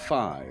 and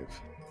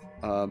 5.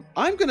 I'm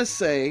going to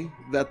say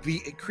that the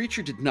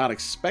creature did not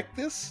expect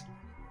this.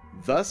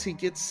 Thus, he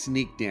gets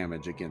sneak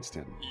damage against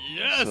him.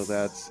 Yes! So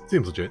that's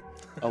Seems legit.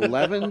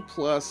 11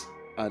 plus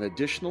an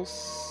additional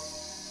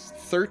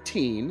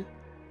 13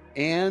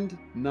 and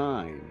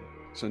 9.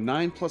 So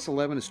 9 plus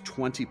 11 is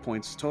 20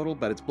 points total,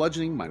 but it's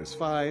bludgeoning minus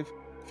 5,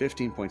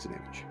 15 points of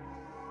damage.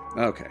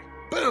 Okay.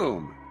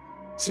 Boom!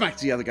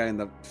 Smacks the other guy in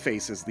the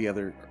face as the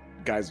other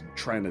guy's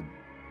trying to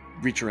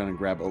reach around and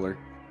grab Uller.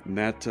 And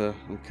that,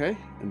 okay.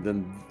 And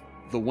then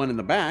the one in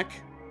the back,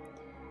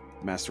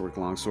 Masterwork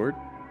Longsword,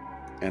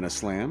 and a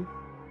Slam.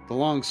 The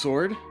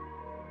Longsword,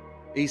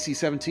 AC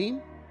 17,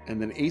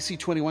 and then AC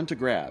 21 to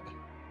grab.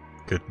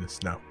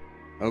 Goodness, no.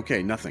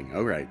 Okay, nothing.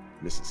 All right,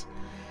 misses.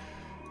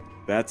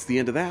 That's the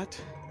end of that.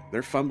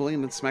 They're fumbling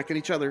and smacking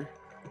each other,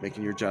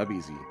 making your job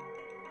easy.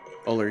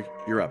 Uller,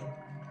 you're up.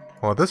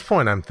 Well, at this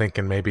point, I'm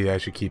thinking maybe I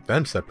should keep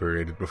them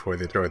separated before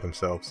they throw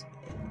themselves.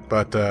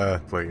 But,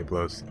 Flurry of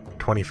Blows.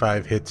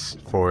 25 hits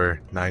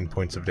for 9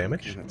 points of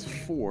damage. That's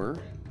 4.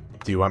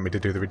 Do you want me to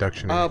do the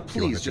reduction? or do you want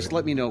me Please, to just do it?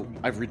 let me know.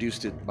 I've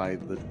reduced it by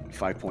the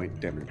 5-point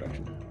damage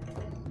reduction.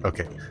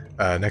 Okay.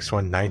 Next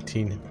one,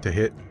 19 to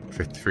hit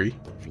for 3.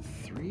 For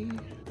 3?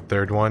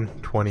 Third one,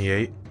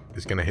 28,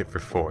 is going to hit for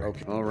 4.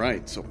 Okay. All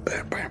right, so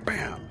bam, bam,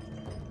 bam.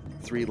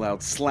 3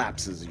 loud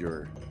slaps as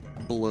your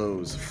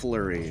blows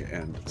flurry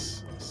and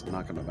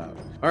knock him about.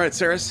 All right,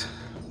 Saris,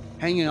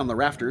 hanging on the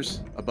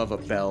rafters above a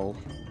bell,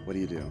 what do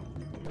you do?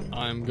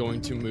 I'm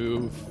going to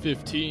move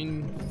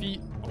 15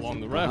 feet along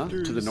the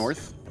rafters. To the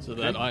north? So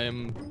that I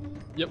am,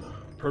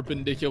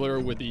 perpendicular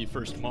with the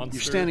first monster.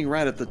 You're standing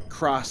right at the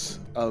cross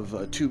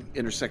of 2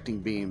 intersecting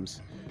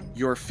beams.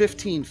 You're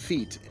 15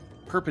 feet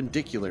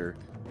perpendicular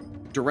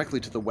directly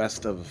to the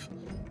west of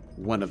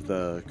one of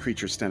the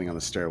creatures standing on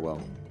the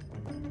stairwell.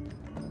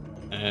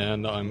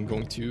 And I'm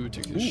going to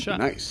take a Ooh, shot.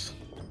 nice.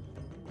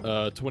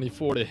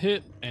 24 to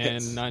hit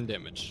and Hits. 9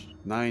 damage.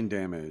 9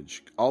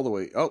 damage. All the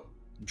way. Oh,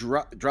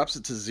 drops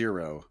it to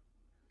 0.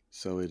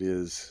 So it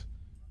is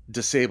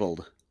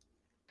disabled.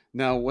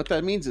 Now, what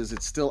that means is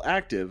it's still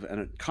active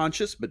and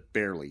conscious, but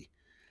barely.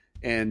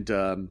 And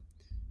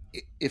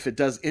if it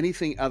does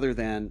anything other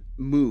than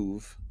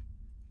move,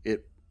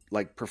 it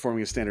like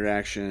performing a standard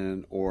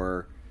action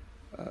or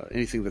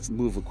anything that's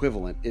move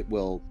equivalent, it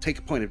will take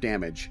a point of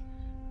damage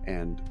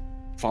and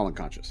fall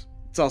unconscious.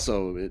 It's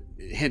also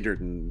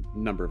hindered in a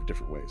number of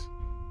different ways.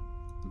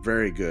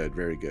 Very good,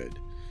 very good.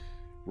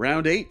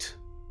 Round 8.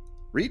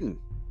 Reeton.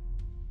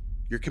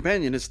 Your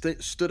companion has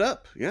stood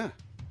up. Yeah.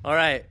 All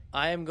right,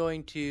 I am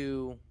going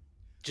to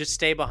just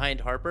stay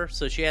behind Harper,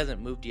 so she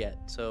hasn't moved yet.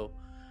 So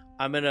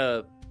I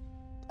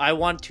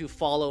want to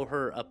follow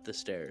her up the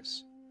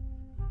stairs.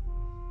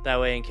 That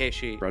way, in case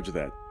she... Roger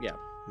that. Yeah.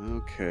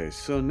 Okay,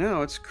 so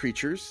now it's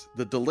creatures.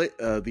 The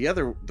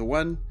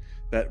one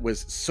that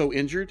was so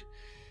injured,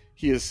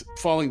 he is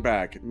falling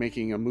back,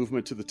 making a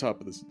movement to the top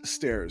of the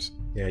stairs.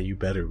 Yeah, you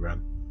better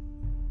run.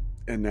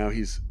 And now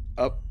he's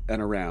up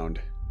and around.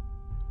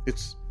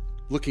 It's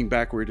looking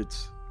backward.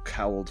 Its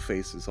cowled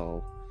face is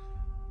all,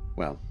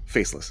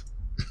 faceless.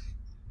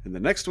 And the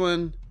next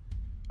one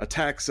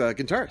attacks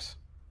Gintaris.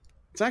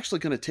 It's actually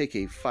going to take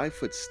a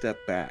 5-foot step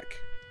back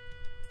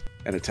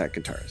and attack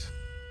Gintaris.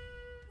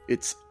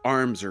 Its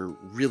arms are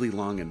really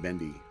long and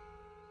bendy.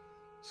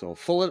 So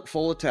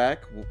full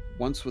attack,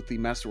 once with the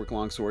Masterwork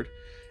Longsword.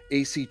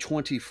 AC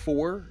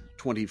 24,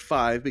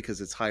 25 because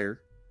it's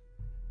higher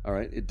All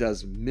right, it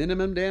does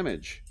minimum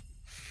damage,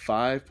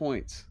 5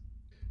 points.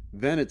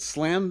 Then it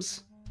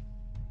slams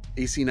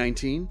AC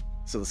 19,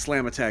 so the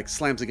slam attack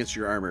slams against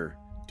your armor,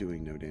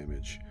 doing no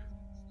damage.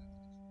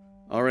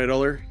 All right,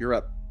 Uller, you're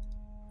up.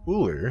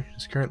 Uller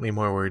is currently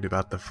more worried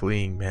about the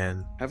fleeing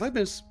man. Have I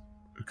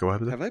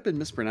been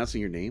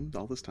mispronouncing your name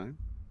all this time?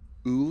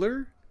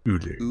 Uller?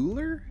 Uller.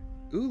 Uller?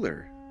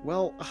 Uller.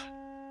 Well,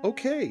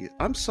 okay,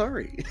 I'm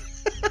sorry.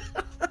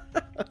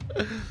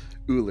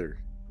 Uller.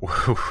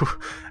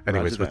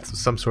 Anyways, with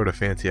some sort of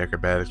fancy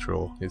acrobatics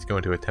roll, he's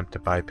going to attempt to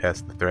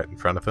bypass the threat in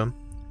front of him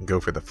and go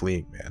for the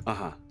fleeing man.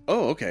 Uh-huh.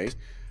 Oh, okay.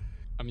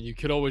 I mean, you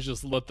could always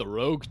just let the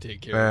rogue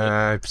take care of it.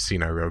 I've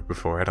seen our rogue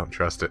before. I don't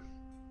trust it.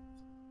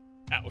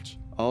 Ouch.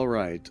 All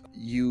right.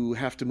 You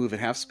have to move at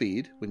half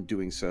speed when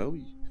doing so.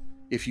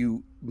 If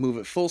you move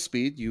at full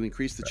speed, you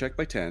increase the check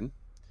by 10.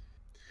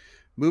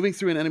 Moving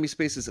through an enemy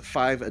space is at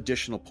 5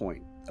 additional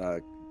point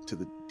to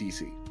the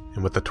DC.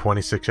 And with the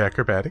 26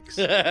 acrobatics,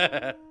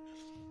 I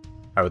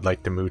would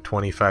like to move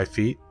 25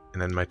 feet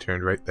and end my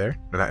turn right there.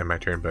 Not end my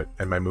turn, but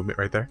end my movement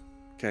right there.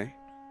 Okay.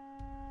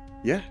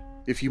 Yeah.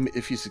 If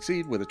you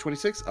succeed with a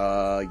 26,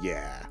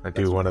 yeah. I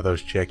do one of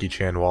those Jackie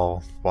Chan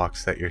wall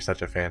walks that you're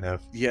such a fan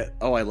of. Yeah.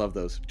 Oh, I love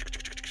those.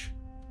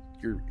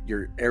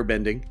 You're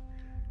airbending.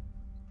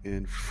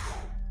 And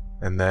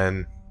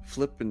then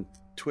flip and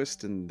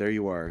twist, and there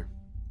you are.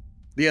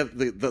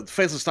 The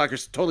Faceless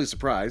Stalker's totally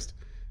surprised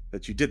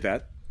that you did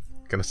that.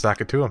 Gonna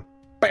sock it to him.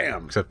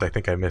 Bam! Except I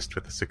think I missed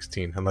with the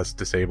 16, unless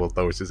disabled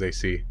lowers his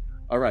AC.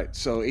 All right,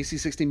 so AC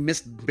 16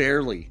 missed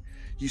barely.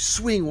 You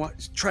swing,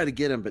 try to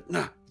get him, but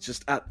nah,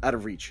 just out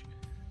of reach.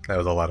 That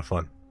was a lot of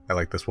fun. I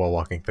like this wall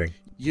walking thing.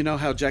 You know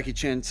how Jackie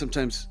Chan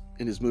sometimes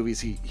in his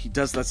movies he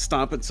does that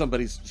stomp at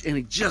somebody's and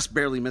he just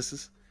barely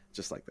misses,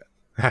 just like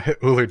that.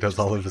 Uller does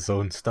all of his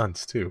own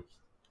stunts too.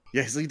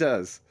 Yes, he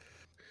does.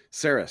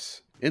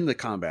 Saris in the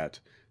combat,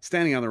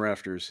 standing on the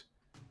rafters.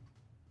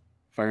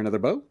 Fire another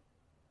bow.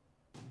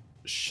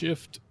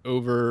 Shift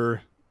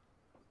over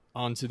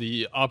onto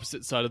the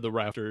opposite side of the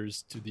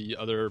rafters to the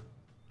other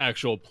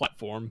actual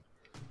platform.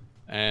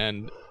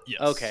 And yes.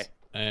 Okay.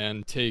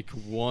 And take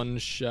one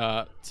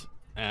shot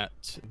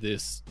at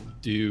this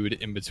dude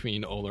in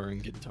between Uller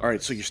and Guitar. All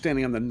right, so you're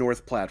standing on the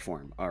north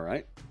platform. All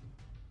right.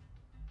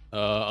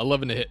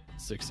 11 to hit,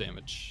 6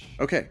 damage.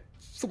 Okay,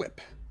 it's the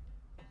whip.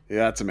 Yeah,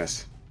 that's a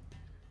miss.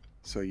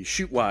 So you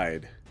shoot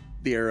wide.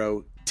 The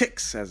arrow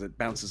ticks as it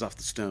bounces off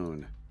the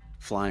stone,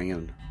 flying in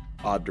an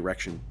odd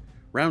direction.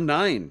 Round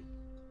 9.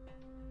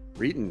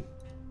 Reeton.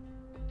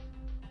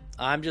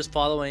 I'm just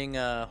following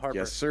Harper.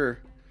 Yes, sir.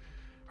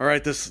 All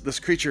right, this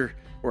creature,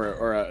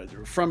 or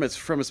from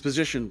its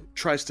position,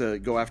 tries to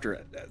go after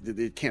it.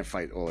 It can't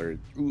fight Uller.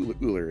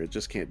 It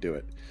just can't do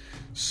it.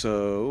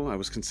 So I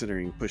was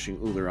considering pushing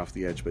Uller off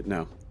the edge, but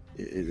no,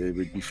 it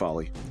would be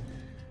folly.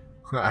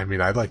 I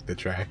mean, I'd like to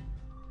try.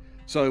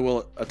 So I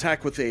will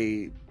attack with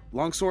a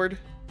longsword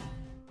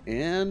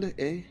and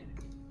a...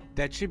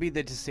 That should be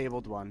the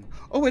disabled one.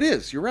 Oh, it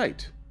is. You're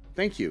right.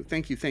 Thank you.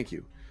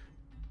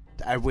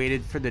 I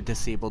waited for the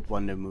disabled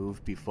one to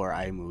move before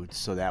I moved,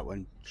 so that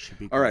one should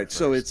be... All right, first.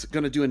 so it's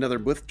going to do another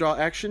withdraw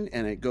action,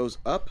 and it goes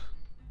up.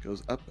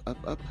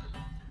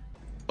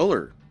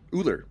 Uller,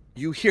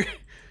 you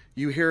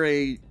hear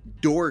a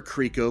door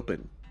creak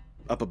open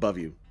up above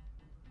you.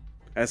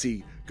 As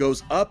he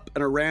goes up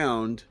and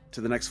around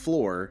to the next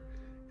floor,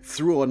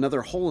 through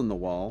another hole in the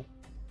wall,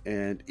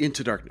 and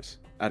into darkness,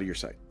 out of your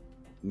sight.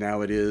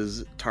 Now it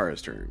is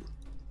Tara's turn.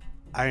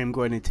 I am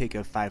going to take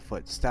a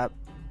 5-foot step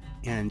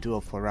and do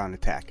a full round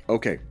attack.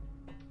 Okay.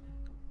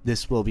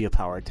 This will be a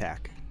power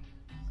attack.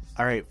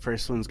 All right,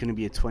 first one's going to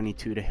be a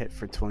 22 to hit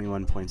for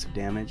 21 points of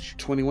damage.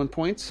 21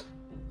 points?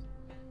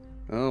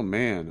 Oh,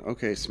 man.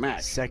 Okay,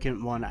 smack.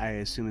 Second one, I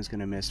assume, is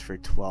going to miss for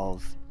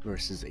 12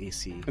 versus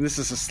AC. And this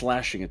is a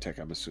slashing attack,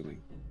 I'm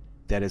assuming.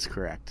 That is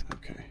correct.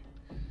 Okay.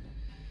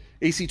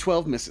 AC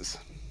 12 misses.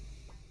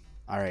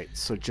 All right,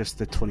 so just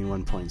the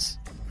 21 points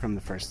from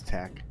the first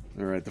attack.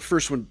 All right, the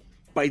first one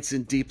bites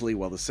in deeply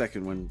while the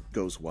second one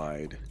goes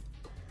wide.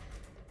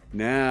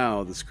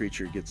 Now this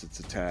creature gets its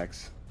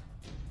attacks.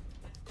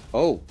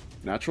 Oh,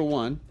 natural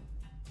 1.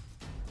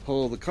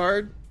 Pull the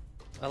card.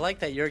 I like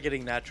that you're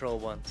getting natural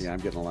ones. Yeah,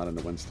 I'm getting a lot of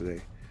the ones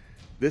today.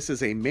 This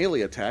is a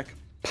melee attack.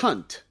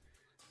 Punt.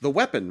 The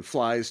weapon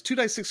flies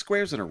 2d6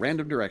 squares in a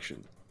random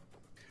direction.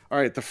 All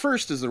right, the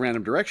first is the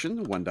random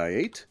direction,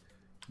 1d8.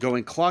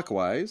 Going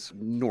clockwise,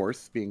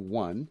 north being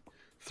 1,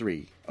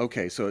 3.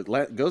 Okay, so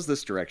it goes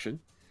this direction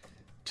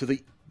to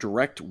the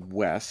direct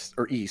west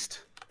or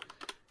east.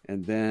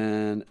 And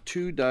then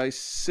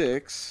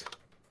 2d6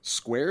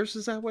 squares,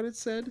 is that what it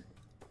said?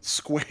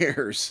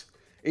 Squares.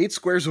 8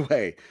 squares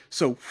away.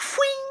 So,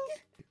 whing,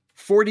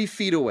 40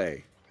 feet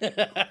away.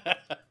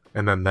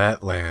 And then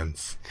that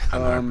lands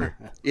on Harper.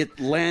 It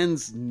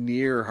lands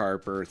near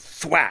Harper.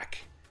 Thwack.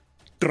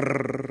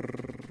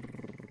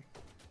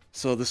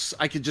 So this,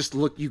 I could just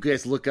look. You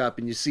guys look up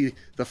and you see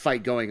the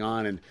fight going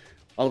on, and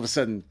all of a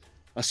sudden,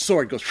 a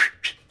sword goes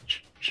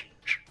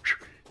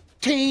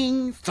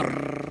ting,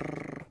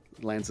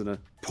 lands in a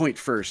point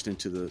first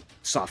into the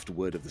soft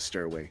wood of the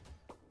stairway.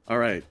 All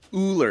right,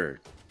 Uller.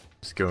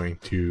 He's going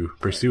to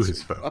pursue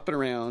his foe. Up and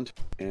around,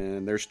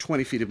 and there's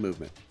 20 feet of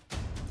movement.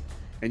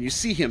 And you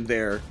see him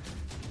there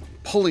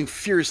pulling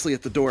furiously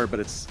at the door, but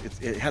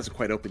it hasn't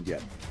quite opened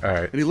yet. All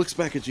right. And he looks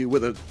back at you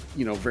with a,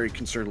 very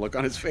concerned look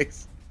on his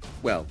face.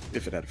 Well,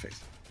 if it had a face.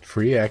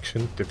 Free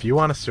action. If you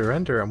want to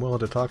surrender, I'm willing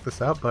to talk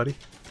this out, buddy.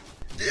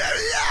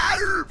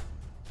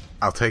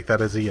 I'll take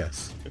that as a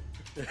yes.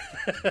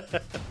 All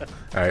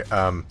right.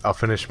 I'll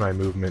finish my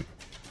movement,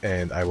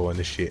 and I will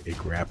initiate a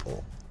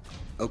grapple.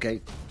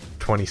 Okay.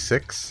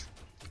 26.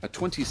 A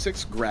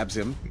 26 grabs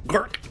him.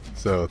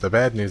 So the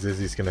bad news is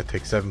he's going to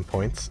take 7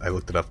 points. I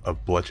looked it up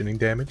of bludgeoning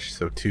damage,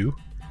 so 2.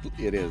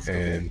 It is.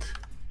 And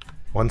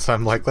once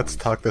I'm like, let's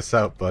talk this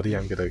out, buddy,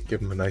 I'm going to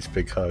give him a nice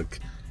big hug.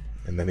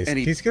 And then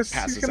he's going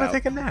to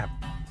take a nap.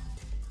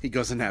 He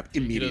goes to nap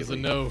immediately. He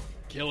doesn't know.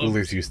 Kill him.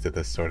 Uller's used to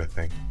this sort of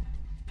thing.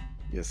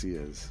 Yes, he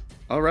is.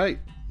 All right.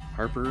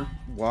 Harper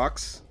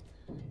walks.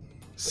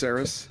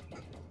 Saris,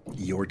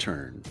 your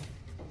turn.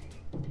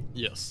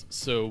 Yes.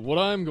 So what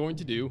I'm going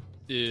to do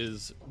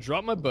is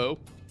drop my bow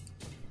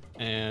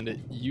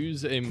and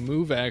use a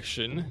move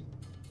action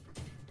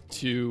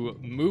to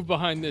move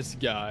behind this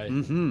guy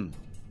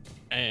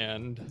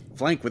and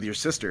flank with your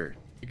sister.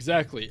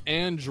 Exactly,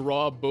 and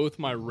draw both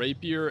my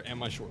rapier and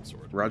my short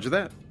sword. Roger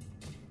that.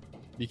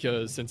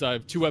 Because since I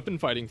have 2 weapon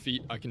fighting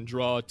feat, I can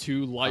draw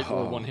 2 light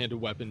or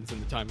one-handed weapons in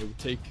the time it would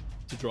take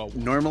to draw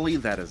one. Normally,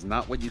 that is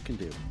not what you can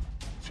do.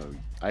 So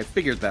I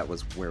figured that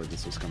was where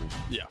this was coming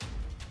from. Yeah.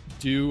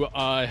 Do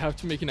I have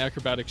to make an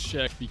acrobatics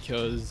check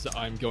because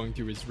I'm going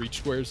through his reach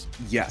squares?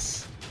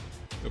 Yes.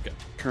 Okay.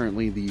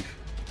 Currently, the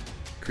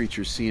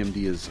creature's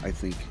CMD is, I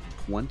think,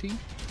 20?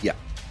 Yeah.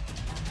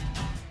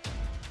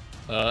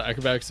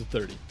 Acrobatics of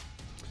 30.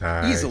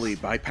 Nice. Easily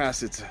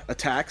bypass its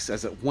attacks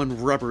as that one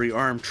rubbery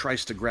arm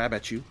tries to grab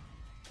at you.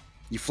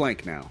 You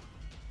flank now.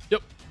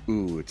 Yep.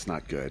 Ooh, it's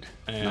not good.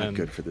 And not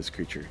good for this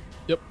creature.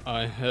 Yep.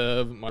 I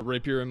have my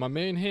rapier in my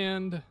main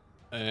hand,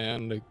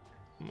 and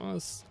I'm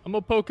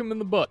gonna poke him in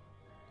the butt.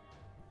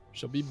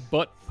 Shall be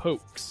butt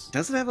pokes.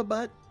 Does it have a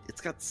butt? It's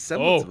got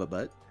semblance of a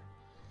butt.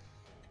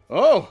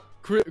 Oh!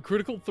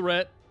 Critical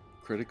threat.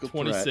 Critical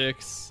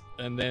 26.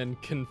 Threat. And then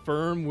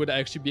confirm would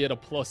actually be at a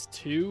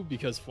 +2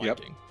 because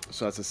flanking. Yep.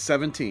 So that's a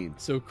 17.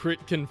 So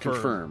crit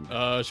confirmed.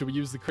 Should we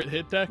use the crit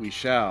hit deck? We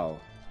shall.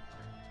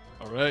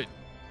 All right.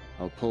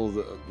 I'll pull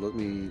the... Let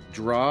me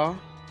draw.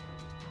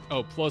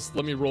 Oh, plus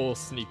let me roll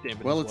sneak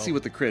damage. Well, let's see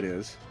what the crit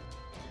is.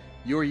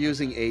 You're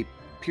using a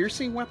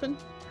piercing weapon?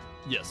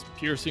 Yes,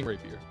 piercing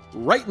rapier.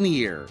 Right in the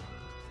ear.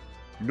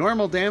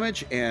 Normal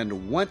damage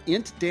and 1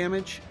 int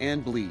damage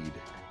and bleed.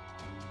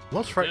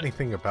 Most frightening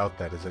thing about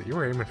that is that you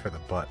were aiming for the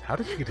butt. How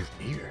did you get his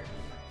ear?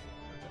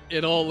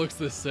 It all looks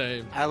the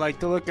same. I like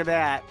the look of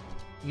that.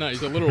 No,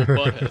 he's a literal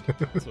butthead.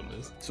 That's what it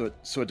is.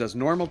 So it does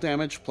normal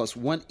damage plus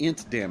 1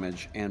 int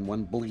damage and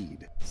 1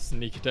 bleed.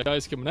 Sneak attack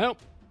dice coming out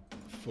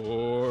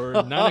for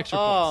 9 extra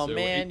points. So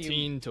man,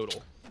 18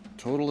 total.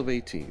 Total of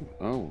 18.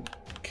 Oh,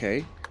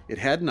 okay. It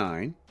had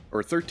 9,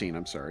 or 13,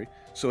 I'm sorry.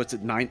 So it's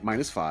at 9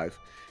 minus 5.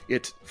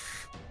 It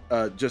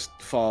just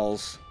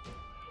falls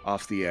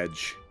off the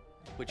edge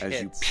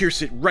as you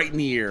pierce it right in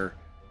the ear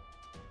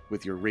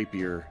with your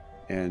rapier,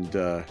 and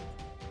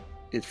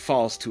it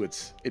falls to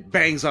it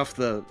bangs off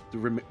the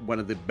one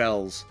of the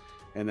bells,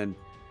 and then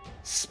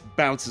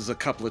bounces a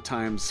couple of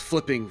times,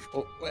 flipping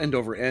end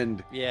over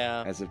end.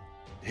 Yeah. As it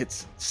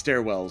hits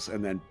stairwells,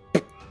 and then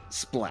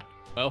splat.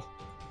 Well,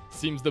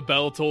 seems the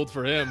bell tolled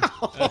for him.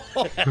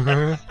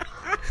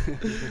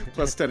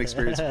 Plus 10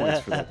 experience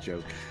points for that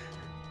joke.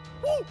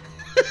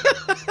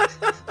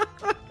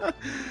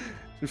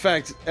 In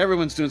fact,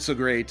 everyone's doing so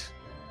great.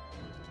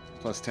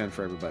 Plus 10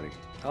 for everybody.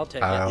 I'll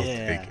take I'll it.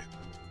 take it.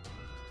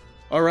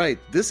 All right,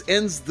 this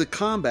ends the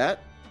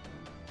combat,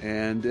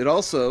 and it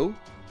also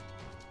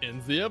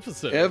Ends the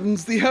episode.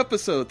 ends the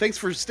episode. Thanks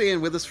for staying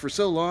with us for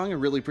so long. I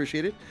really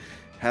appreciate it.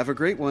 Have a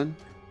great one.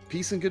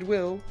 Peace and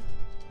goodwill.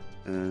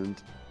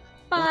 And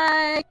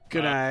Bye.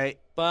 Good night.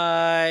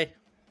 Bye.